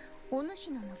お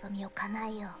主の望みを叶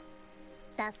えよ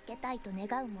う。助けたいと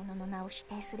願う者の名を指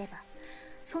定すれば、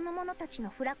その者たちの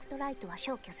フラクトライトは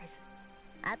消去せず、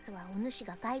あとはお主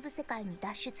が外部世界に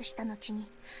脱出した後に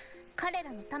彼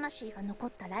らの魂が残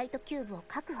ったライトキューブを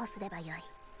確保すればよい。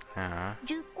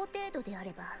10個程度であ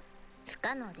れば不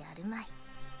可能であるまい。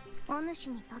お主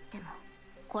にとっても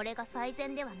これが最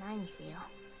善ではないにせよ、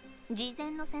事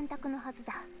前の選択のはず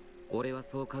だ。俺は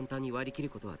そう簡単に割り切る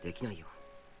ことはできないよ。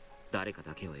誰か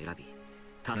だけを選び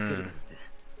助けるだなんて。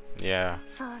Yeah.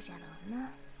 そうじゃろう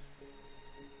な。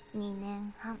2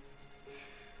年半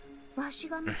わし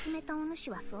が見つめたお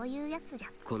主はそういうやつじゃ。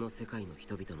この世界の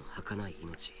人々の儚い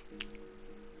命、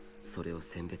それを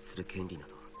選別する権利な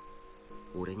ど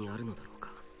俺にあるのだろうか。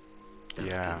だ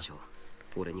が現状、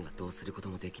俺にはどうすること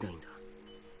もできないんだ。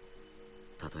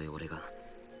たとえ俺が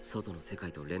外の世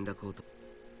界と連絡をと。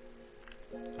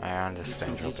 I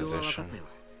understand your 事情は分か position. ったよ。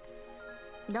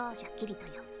どうじゃキリ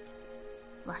トよ。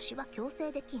わしは強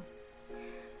制できん。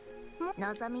も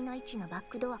望みの位置のバッ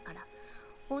クドアから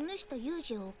お主とユー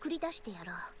ジを送り出してや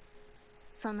ろう。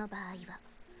その場合は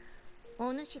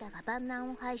お主らが万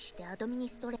難を排してアドミニ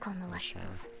ストレこのわしと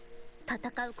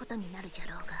戦うことになるじゃ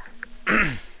ろうが。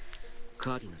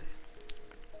カーディナル、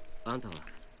あんたは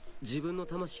自分の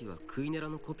魂はクイネラ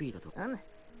のコピーだと。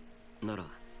なら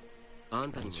あ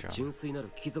んたにも純粋なる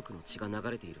貴族の血が流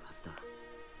れているはずだ。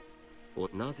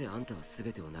なぜあんたは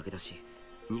全てを投げ出し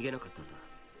逃げなかったんだ。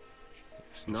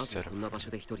なぜこんな場所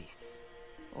で一人。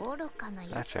愚かな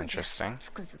やつじゃ。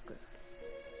つくづく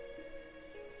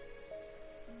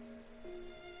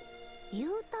言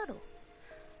うたろ。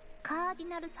カーディ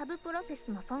ナルサブプロセ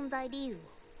スの存在理由を、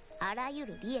あらゆ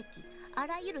る利益、あ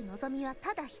らゆる望みは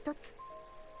ただ一つ。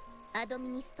アドミ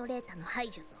ニストレータの排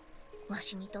除と、わ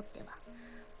しにとっては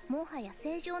もはや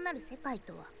正常なる世界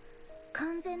とは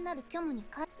完全なる虚無に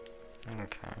か。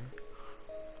 Okay.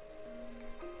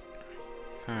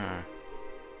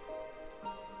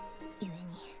 ゆえ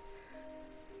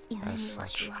にわ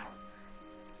しは。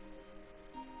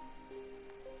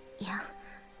いや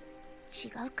違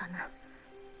うかな。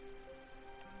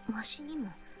わしに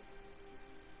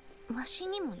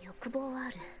も欲望はあ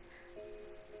る。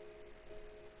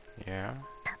 Yeah.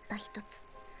 たった一つ。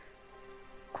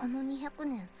この200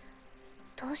年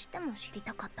どうしても知り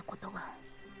たかったことが。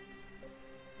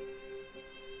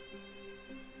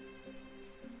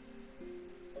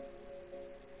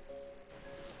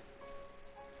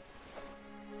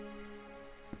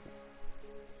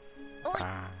おい、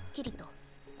キリト、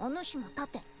お主も立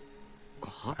て。は？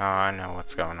 Oh, I know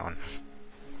what's going on.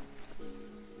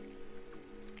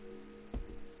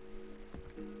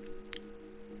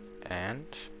 And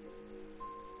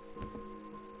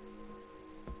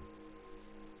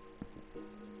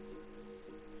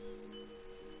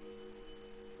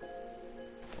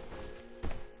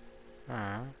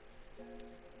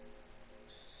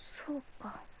そう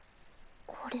か、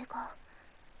これが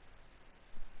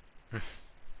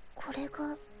これ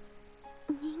が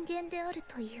人間である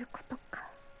ということか。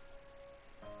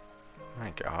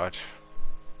 my god.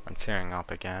 I'm tearing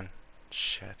up again.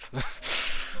 Shit.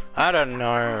 I don't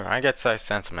know. I get so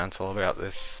sentimental about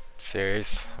this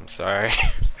series. I'm sorry.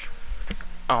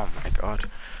 Oh my god.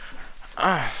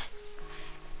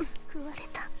 食われ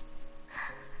た。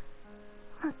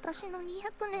私の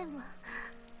200年は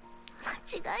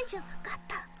間違いじゃなかっ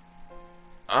た。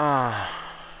I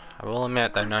will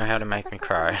admit they know how to make me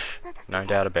cry. No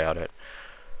doubt about it.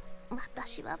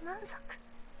 私は満足。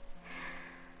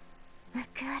報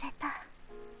われた。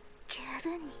十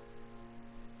分に。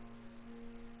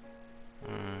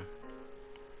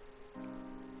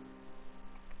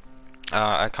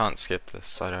I can't skip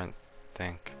this, I don't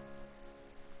think.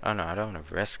 Oh no, I don't want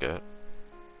to risk it.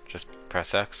 Just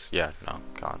press X? Yeah, no,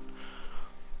 can't.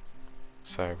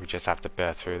 So we just have to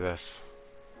bear through this.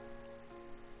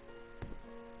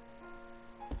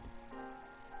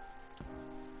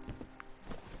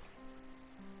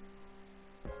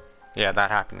 Yeah, that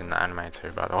happened in the anime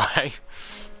too, by the way.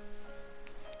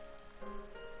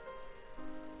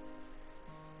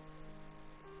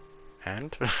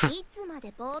 And? いつま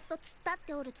でぼーっと突っ立っ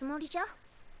ておるつもりじゃ？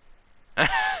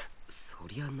そ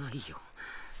りゃないよ。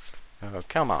Oh,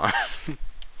 come on.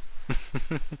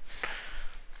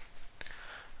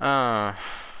 Oh,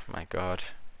 my god.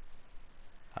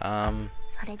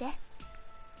 それで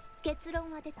結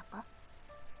論は出たか？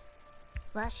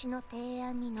わしの提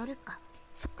案に乗るか？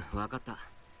わかった。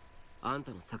あん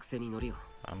たの作戦に乗るよ。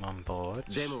I'm on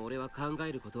board. でも俺は考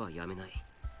えることはやめない。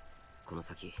この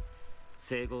先、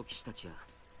聖号騎士たちや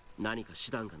何か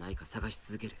手段がないか探し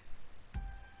続ける。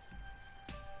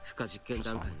不可実験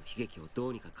段階の悲劇をど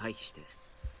うにか回避して、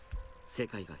世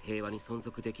界が平和に存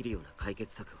続できるような解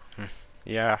決策を。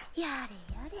Yeah. やれや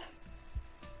れ。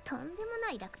とんでも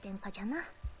ない楽天家じゃな。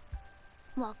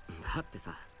だって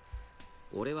さ、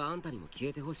俺はあんたにも消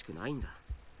えてほしくないんだ。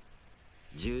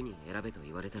10人選べと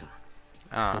言われた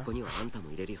ら、そこにはあんたも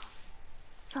入れるよ。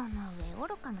その上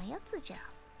愚かなやつじゃ。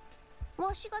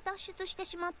わしが脱出して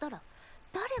しまったら、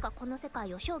誰がこの世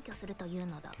界を消去するという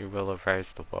のだ。 You will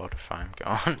erase the world if I'm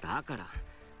gone. だから、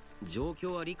状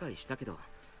況は理解したけど、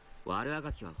悪あ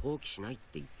がきは放棄しないって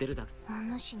言ってるだけ。お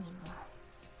主にも、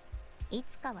い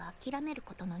つかは諦める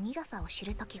ことの苦さを知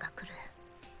る時が来る。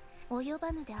及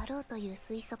ばぬであろうという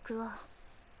推測を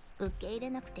受け入れ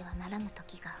なくてはならぬ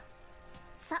時が。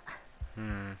さあ、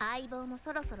相棒も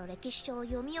そろそろ歴史書を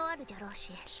読み終わるじゃろう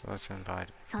し、So let's invite.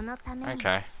 そのために、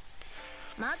Okay.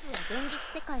 まずは現実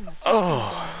世界の知識を除い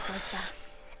た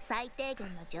最低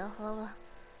限の情報を。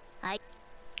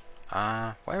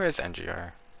Where is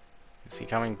NGO? Is he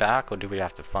coming back or do we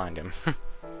have to find him?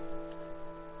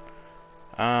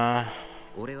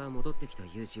 俺は戻ってきた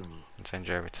ユージオに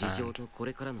NGO 事情 returned. とこ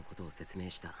れからのことを説明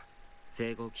した。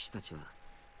聖号騎士たちは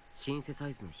シンセサ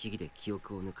イズの秘技で記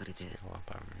憶を抜かれて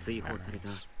追放された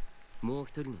もう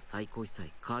一人の最高司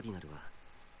祭カーディナルは、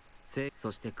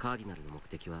そしてカーディナルの目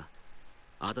的は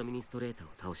アドミニストレーターを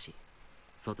倒し、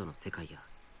外の世界や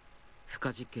不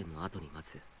可実験の後に待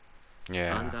つアン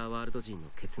Yeah. ダーワールド人の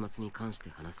結末に関し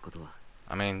て話すことは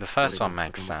I mean, the first one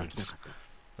makes 俺にはとてもできな sense. かっ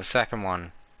た。 The second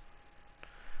one,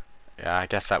 yeah, I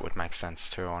guess that would make sense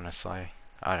too, honestly.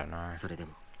 I don't know. それで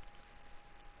も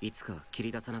いつかは切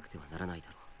り出さなくてはならないだ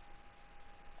ろ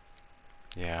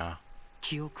Yeah.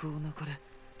 記憶を抜かれ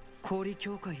氷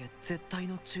協会へ絶対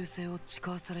の忠誠を誓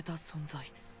わされた存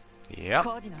在。 Yep.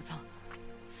 カーディナルさん、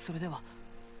それでは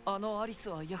あのアリス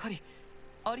はやはり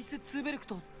アリス・ツーベルク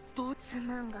と同す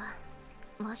まんが、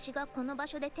わしがこの場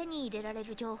所で手に入れられ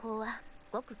る情報は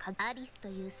ごくアリスと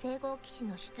いう聖号騎士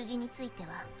の出自については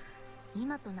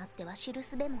今となっては知る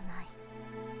すべもない。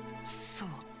そう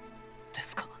で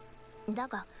すか。だ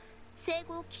が聖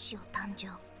号騎士を誕生、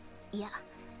いや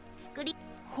作り、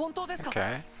本当ですか。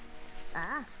 Okay.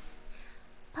 ああ、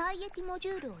パイエティモジ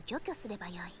ュールを除去すれば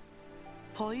よい。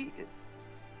パイ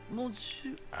モジ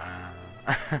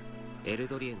ュエル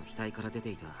ドリエの額から出て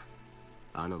いた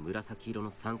あの紫色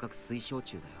の三角水晶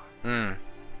柱だよ。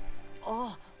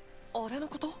ああ、あれの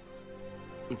こと。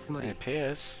つまり It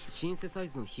appears. シンセサイ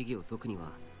ズの秘技を解くに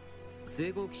は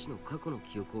聖号騎士の過去の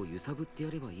記憶を揺さぶって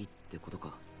やればいいってこと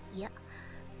か。いや、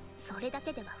それだ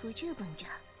けでは不十分じゃ。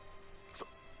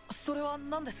それは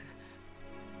何です。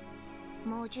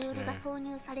モジュールが挿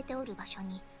入されておる場所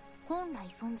に本来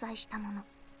存在したもの、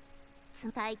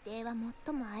大抵は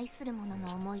最も愛する者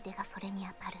の思い出がそれに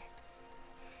当たる。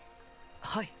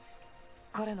はい、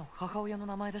彼の母親の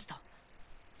名前でした。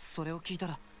それを聞いた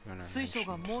ら水晶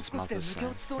がもう少しで抜け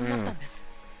落ちそうになったんです。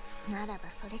ならば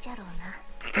それじゃろうな。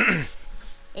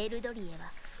エルドリエ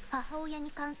は母親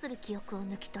に関する記憶を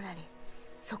抜き取られ、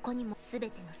そこにも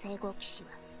全ての聖号騎士は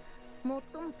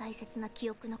最も大切な記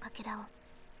憶のかけらを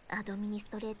アドミニス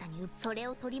トレータにそれ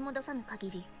を取り戻さぬ限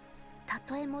り、た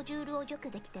とえモジュールを除去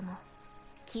できても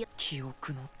記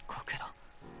憶のかけら。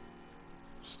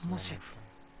もし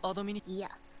アドミニ、いや、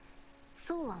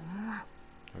そうは思わん。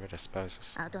 I would suppose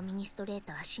it's アドミニストレー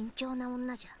ターは慎重な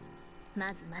女じゃ。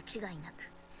まず間違いなく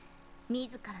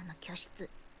自らの居室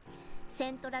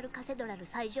セントラルカセドラル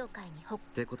最上階にっ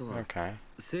てことは、okay.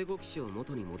 聖護騎士を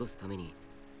元に戻すために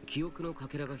記憶のか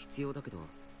けらが必要だけど、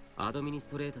アドミニス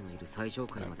トレーターのいる最上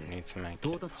階まで Need to make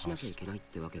到 it 達しなきゃい fast. けないっ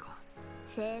てわけか。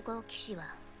聖号騎士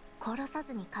は殺さ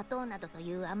ずに勝とうなどと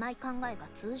いう甘い考えが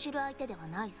通じる相手では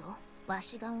ないぞ。わ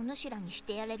しがお主らにし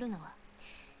てやれるのは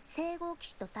聖号騎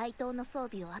士と対等の装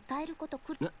備を与えること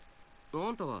くら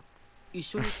あんたは一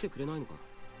緒に来てくれないのか？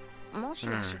もし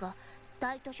わしが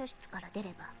大図書室から出れ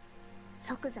ば、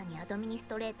即座にアドミニス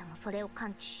トレータもそれを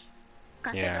感知し、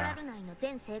カセドラル内の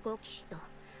全聖号騎士と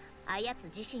あやつ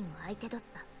自身を相手取っ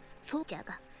た。そうじゃ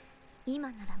が、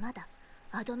今ならまだ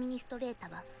アドミニストレータ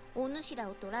はお主ら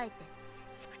を捕らえて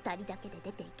2人だけで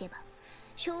出ていけば、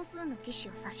少数の騎士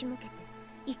を差し向けて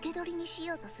生け捕りにし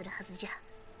ようとするはずじゃ。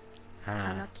そ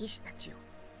の騎士たちを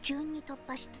順に突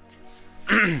破しつつ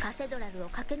カセドラルを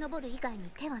駆け上る以外に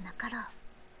手はなかろ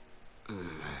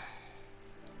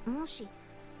う。もし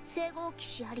聖号騎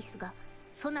士アリスが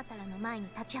そなたらの前に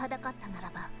立ちはだかったなら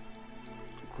ば、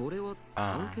これは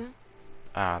探検？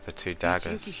 The two 一撃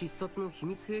daggers. 必殺の秘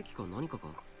密兵器か何かか？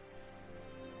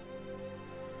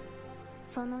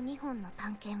その2本の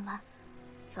探検は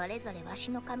それぞれわし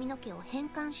の髪の毛を変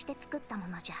換して作ったも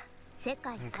のじゃ。世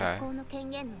界最高の権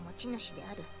限の持ち主で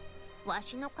あるわ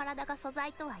しの体が素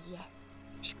材とはいえ、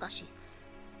しかし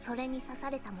それに刺さ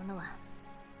れたものは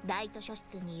大図書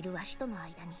室にいるわしとの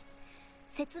間に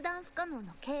切断不可能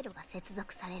の経路が接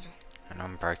続される。 An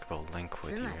unbreakable link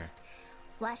with つ you. まり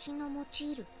わしの用い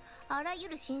るあらゆ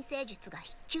る神聖術が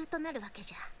必中となるわけ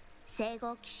じゃ。聖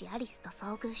号騎士アリスと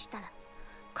遭遇したら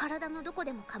体のどこ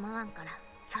でも構わんから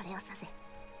それをさせ、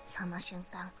その瞬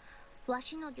間わ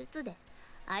しの術で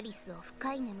アリスを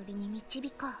深い眠りに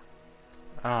導こう。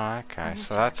 Oh, okay.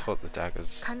 So that's what the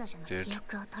daggers 彼女の did. 記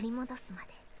憶を取り戻すまで。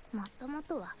もとも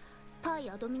とは対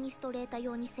アドミニストレータ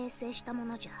用に生成したも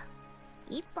のじゃ。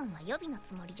一本は予備の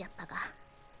つもりじゃったが、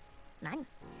何、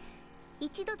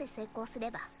一度で成功すれ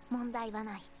ば問題は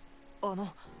ない。本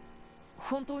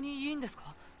当にいいんです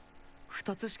か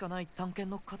？2つしかない探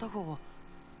検の片方を。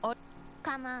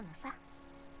構わぬさ。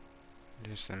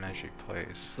 Use the magic,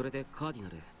 please. それでカーディナ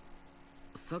ル、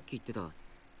さっき言ってた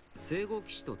聖号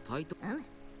騎士と対等。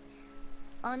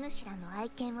お主らの愛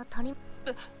犬を取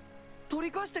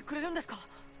り返してくれるんですか？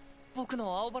僕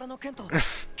の青バラの剣と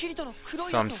キリトの黒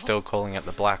い So や I'm つ still を。calling it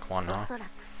the black one, お huh? そら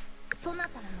くそな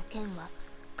たらの剣は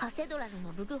カセドラル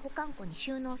の武具保管庫に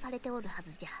収納されておるは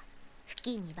ずじゃ。付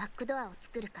近にバックドアを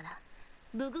作るから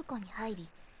武具庫に入り、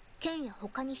剣や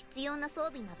他に必要な装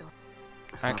備など。わ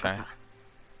かった。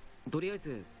とりあえ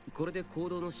ずこれで行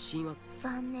動の指針は。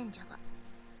残念じゃが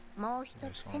もう一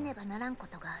つせねばならんこ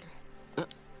とがある。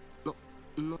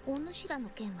お主らの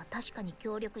剣は確かに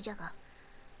強力じゃが、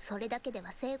それだけで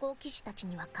は聖号騎士たち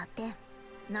には勝てん。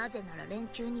なぜなら連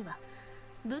中には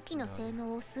武器の性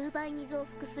能を数倍に増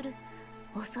幅する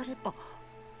恐る。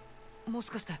もし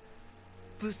かして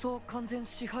武装完全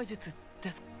支配術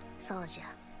です。そうじゃ。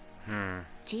 Hmm.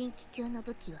 人気級の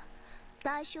武器は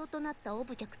対象となったオ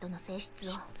ブジェクトの性質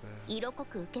を色濃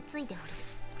く受け継いでおる。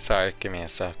 Sorry, give me a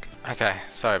sec. Okay,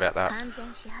 sorry about that. 完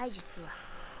全支配術は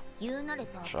言うなれ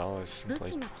ば Shall I always 武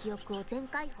simply 器の記憶を全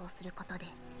開放することで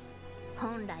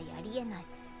本来ありえない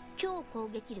超攻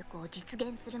撃力を実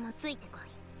現するも。ついてこい。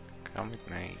 come with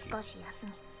me? 少し休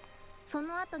み、そ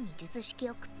の後に術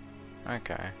式を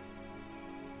Okay.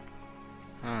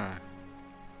 Hmm.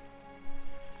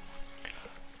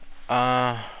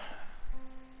 カ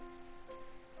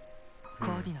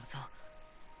ーディナルさん、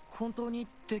本当に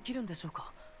できるんでしょう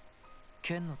か？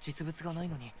剣の実物がない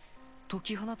のに解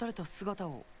き放たれた姿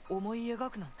を思い描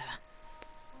くなんて。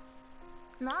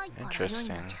ないから良いの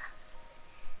じゃ。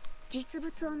実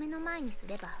物を目の前にす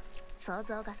れば想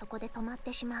像がそこで止まっ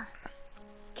てしまう。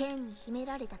剣に秘め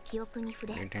られた記憶に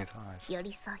触 You れ need eyes. 寄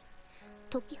り添い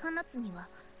解き放つには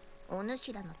お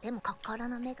主らの手も心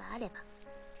の目があれば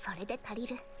それで足り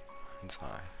る。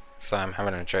 So I'm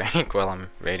having a drink while I'm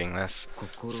reading this.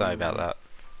 Sorry about that.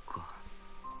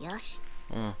 よし、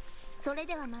Mm. それ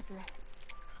ではまず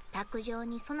卓上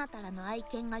にそなたらの愛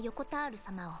犬が横たわる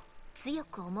様を強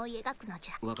く思い描くのじ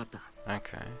ゃ。わかった。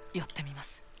 Okay. やってみま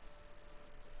す。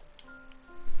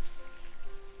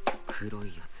黒い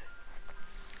やつ。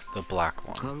 The black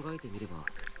one. 考えてみれば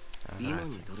今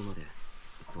に至るまで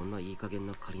そんないい加減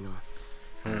な仮な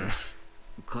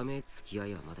加盟付き合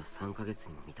いはまだ3ヶ月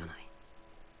にも満たない。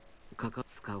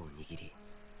スカを握り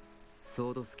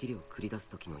ソードスキルを繰り出す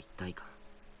時の一体感。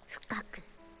深く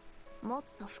もっ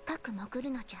と深く潜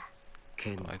るのじゃ。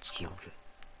剣の記憶。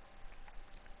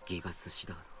ギガスシ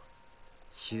ダーの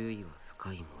周囲は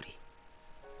深い森。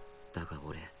だが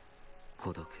俺、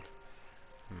孤独、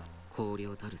荒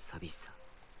涼たる寂しさ。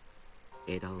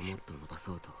枝をもっと伸ば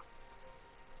そうと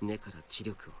根から知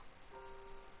力を。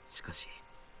しかし、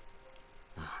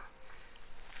あ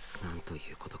あ、なんと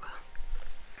いうことか。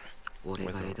俺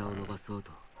が枝を伸ばそう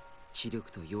と知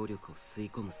力と揚力を吸い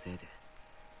込むせいで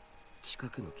近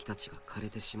くの木たちが枯れ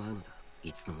てしまうのだ。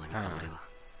いつの間にか俺は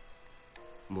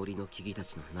森の木々た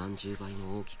ちの何十倍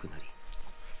も大きくなり、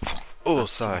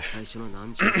最初の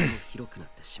何十倍も広くなっ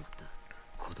てしまった。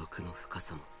孤独の深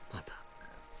さもまた。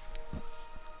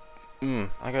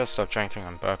I gotta stop drinking.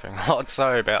 I'm burping a lot.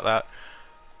 Sorry about that.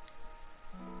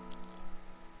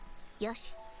 よ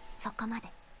し、そこまで。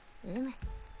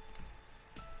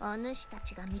お主た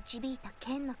ちが導いた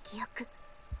剣の記憶。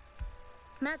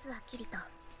まずはキリト、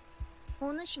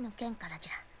お主の剣からじ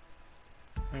ゃ。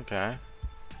Okay.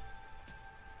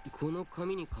 この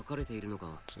紙に書かれているのが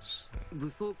武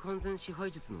装完全支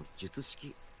配術の術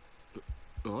式。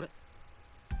あれ、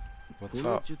こ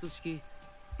の術式、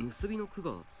結びの句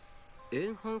がエ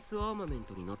ンハンスアーマメン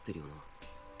トになってるよ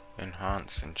な。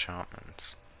Enhance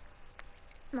enchantments。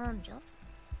なんじゃ、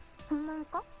不満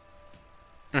か？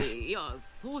いや、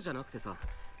そうじゃなくてさ、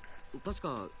確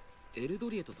かエルド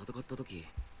リエと戦った時、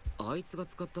あいつが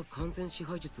使った完全支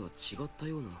配術は違った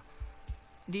ような。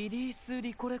リリース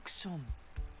リコレクション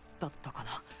だったか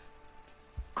な。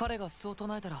彼がそう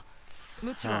唱えたら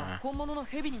無知は本物の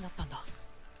蛇になったんだ。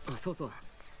あ、そうそう。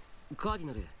カーディ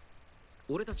ナル、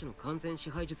俺たちの完全支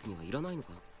配術にはいらないの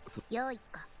か？よい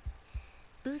か。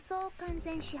武装完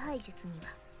全支配術には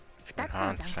2つの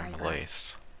段階がある。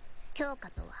強化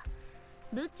とは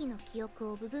武器の記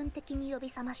憶を部分的に呼び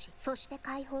覚まし、そして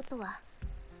解放とは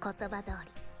言葉通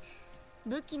り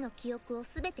武器の記憶を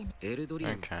すべて。エルドリ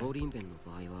アの総輪弁の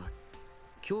場合は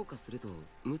強化すると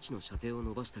無知の射程を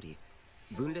伸ばしたり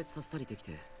分裂させたりでき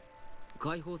て、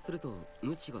解放すると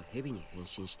無知が蛇に変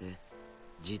身して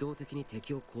自動的に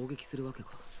敵を攻撃するわけ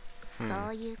か。そ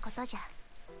ういうことじゃ。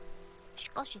し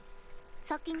かし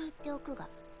先に言っておくが、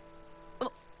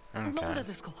なんで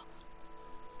ですか？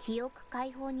記憶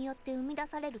解放によって生み出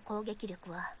される攻撃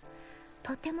力は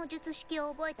とても術式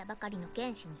を覚えたばかりの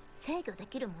剣士に制御で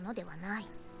きるものではない。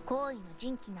行為の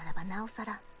人気ならばなおさ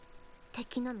ら、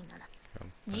敵のみならず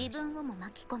自分をも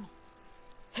巻き込み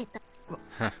下手。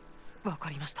わか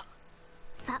りました。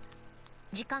さあ、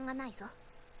時間がないぞ。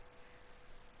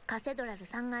カセドラル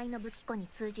3階の武器庫に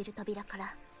通じる扉か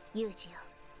らユージよ、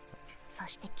そ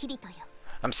してキリトよ。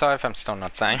I'm sorry if I'm still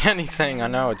not saying anything. I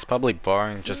know it's probably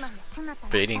boring just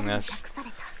reading this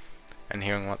and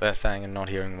hearing what they're saying and not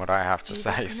hearing what I have to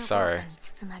say. Sorry.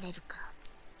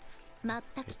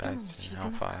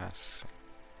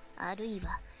 あるい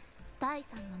は第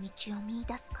三の道を見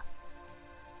出すか。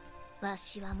わ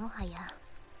しはもはや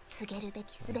告げるべ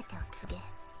きすべてを告げ。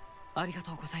ありが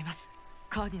とうございます、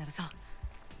カーディナルさん。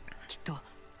きっと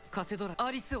カセドラ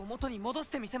アリスを元に戻し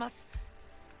てみせます。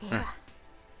では、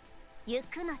行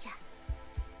くのじゃ。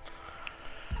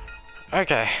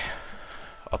Okay.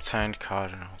 Obtained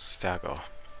Cardinal Stagger.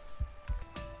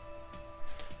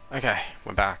 Okay,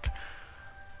 we're back.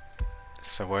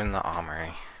 So we're in the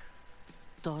armory.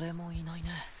 誰もいないね。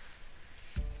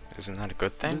Isn't that a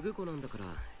good thing? 武具庫なんだから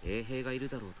衛兵がいる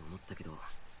だろうと思ったけど、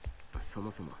そ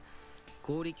もそも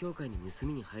氷協会に盗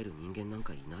みに入る人間なん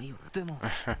かいないよな。でも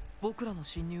僕らの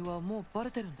侵入はもうバ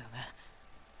レてるんだよね。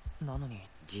なのに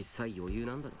実際余裕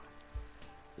なんだろ。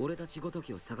俺たちごと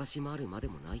きを探し回るまで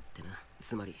もないってな。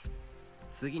つまり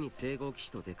次に聖号騎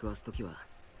士と出くわすときは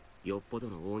よっぽど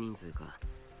の大人数か。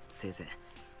せいぜい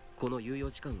この猶予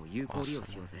時間を有効利用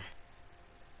しようぜ。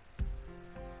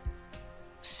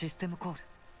システムコール、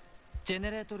ジェ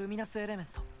ネレートルミナスエレメン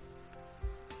ト。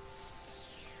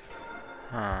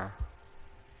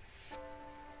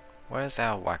Where's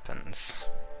our weapons?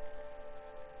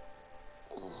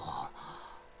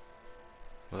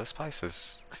 Well, this place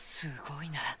is... すごい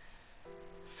ね。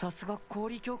さすが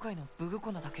氷協会の武具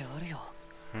庫なだけあるよ。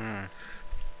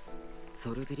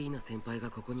ソルテリーナ先輩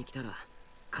がここに来たら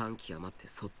感極まって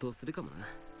そっとするかも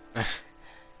な。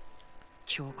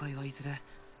協会はいずれ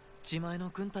自前の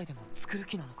軍隊でも作る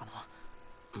気なのかな。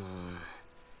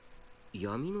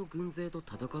闇の軍勢と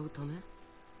戦うため？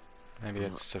 Maybe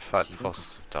it's to fight the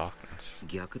forces of darkness.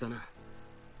 逆だな。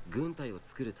軍隊を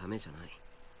作るためじゃない。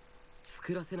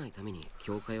作らせないために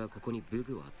教会はここに武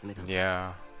具を集めたんだ。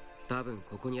Yeah. 多分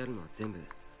ここにあるのは全部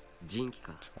人機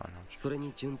かそれ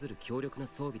に準ずる強力な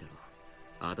装備だ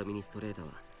ろう。アドミニストレーター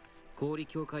は氷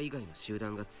教会以外の集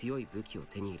団が強い武器を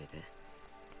手に入れて。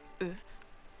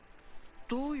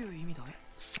どういう意味だい？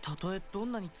たとえど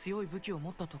んなに強い武器を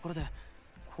持ったところで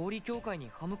氷協会に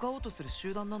歯向かおうとする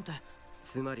集団なんて。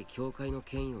つまり協会の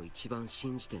権威を一番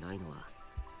信じてないのは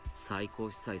最高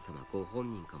司祭様ご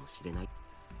本人かもしれない。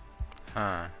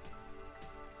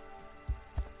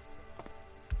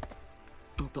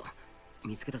もっと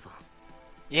見つけたぞ。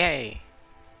Yay!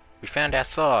 We found our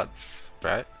swords,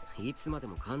 right? いつまで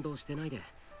も感動してないで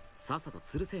さっさと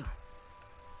吊るせよ。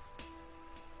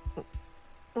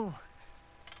うん。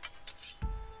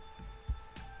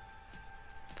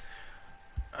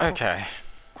Okay.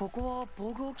 ここは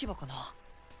防具置き場かな。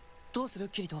どうする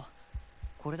キリト。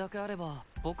これだけあれば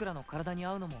僕らの体に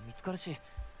合うのも見つかるし。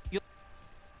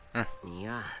い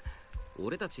や、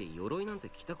俺たち鎧なんて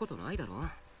着たことないだろ。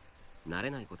慣れ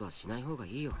ないことはしない方が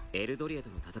いいよ。エルドリエと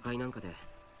の戦いなんかで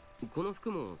この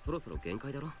服もそろそろ限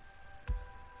界だろ。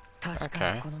確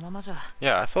かにこのままじゃ。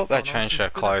Yeah, I thought they changed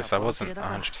their clothes. I wasn't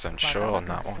 100% sure on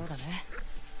that one.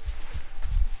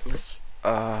 よし。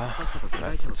さっさと着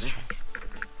替えちゃおうぜ。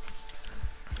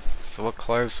So what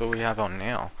clothes will we have on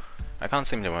now? I can't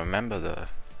seem to remember the...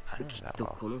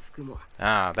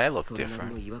 Ah, they look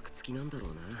different.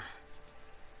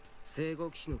 聖号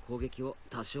騎士の攻撃を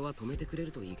多少は止めてくれ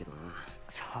るといいけどな。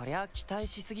そりゃ期待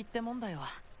しすぎってもんだよ。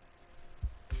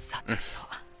さてと、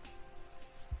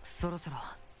そろそろ。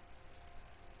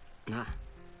なあ、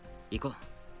行こ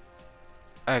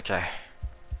う。Okay.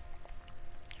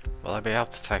 Will I be able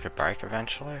to take a break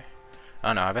eventually?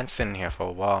 Oh no, I've been sitting here for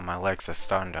a while and my legs are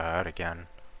starting to hurt again.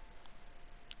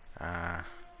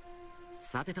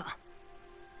 さてと。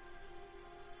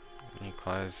New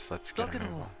clothes, let's get a new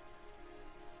one.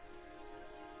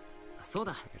 そう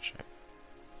だ。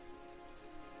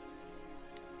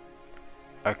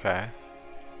Okay.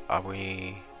 Are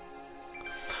we...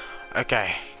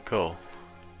 Okay, cool.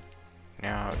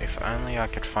 Now, if only I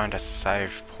could find a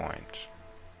save point.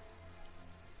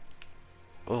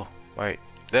 Oh, wait.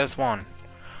 There's one.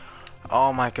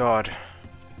 Oh my god.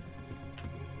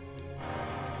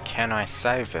 Can I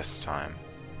save this time?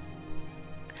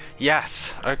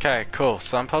 Yes! Okay, cool.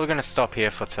 So I'm probably going to stop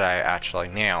here for today, actually,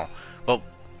 now. Well,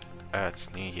 it's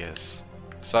New Year's.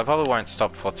 So I probably won't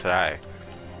stop for today.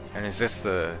 And is this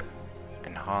the...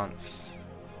 Enhance...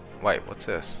 Wait, what's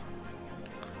this?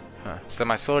 Huh. So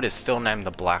my sword is still named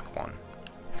the black one.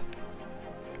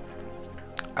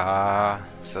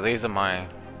 So these are my...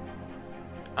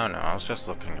 Oh no, I was just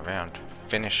looking around.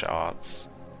 Finish arts.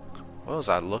 What was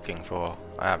I looking for?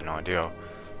 I have no idea.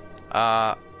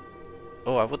 Oh,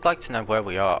 I would like to know where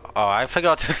we are. Oh, I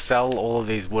forgot to sell all of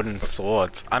these wooden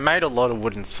swords. I made a lot of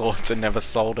wooden swords and never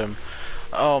sold them.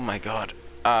 Oh my god.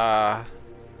 Yeah,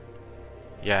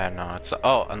 no, it's...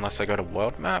 Oh, unless I go to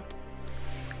world map.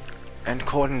 And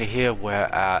according to here, we're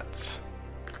at...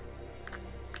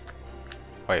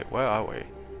 Wait, where are we?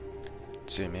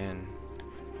 Zoom in.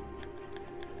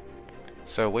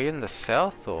 So are we in the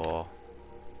south, or...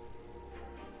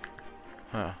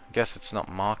 Huh, guess it's not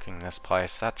marking this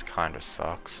place. That kind of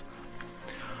sucks.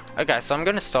 Okay, so I'm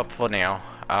gonna stop for now.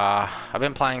 I've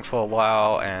been playing for a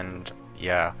while, and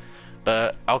yeah.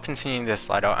 But I'll continue this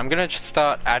later. I'm gonna just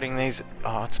start adding these...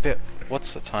 Oh, it's a bit...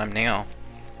 What's the time now?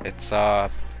 It's,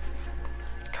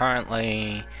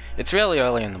 currently... It's really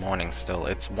early in the morning still.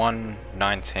 It's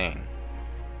 1:19.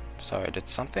 Sorry, did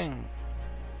something...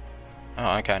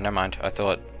 Oh, okay, never mind. I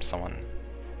thought someone...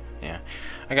 Yeah.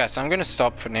 Okay, so I'm gonna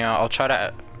stop for now. I'll try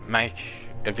to make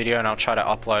a video and I'll try to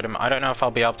upload them. I don't know if I'll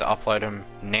be able to upload them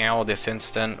now, this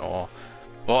instant, or...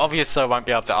 Well, obviously I won't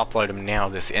be able to upload them now,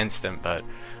 this instant, but...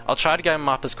 I'll try to get them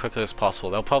up as quickly as possible.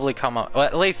 They'll probably come up... Well,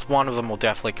 at least one of them will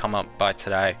definitely come up by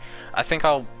today. I think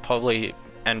I'll probably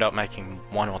end up making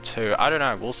one or two. I don't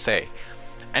know, we'll see.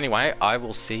 Anyway, I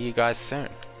will see you guys soon.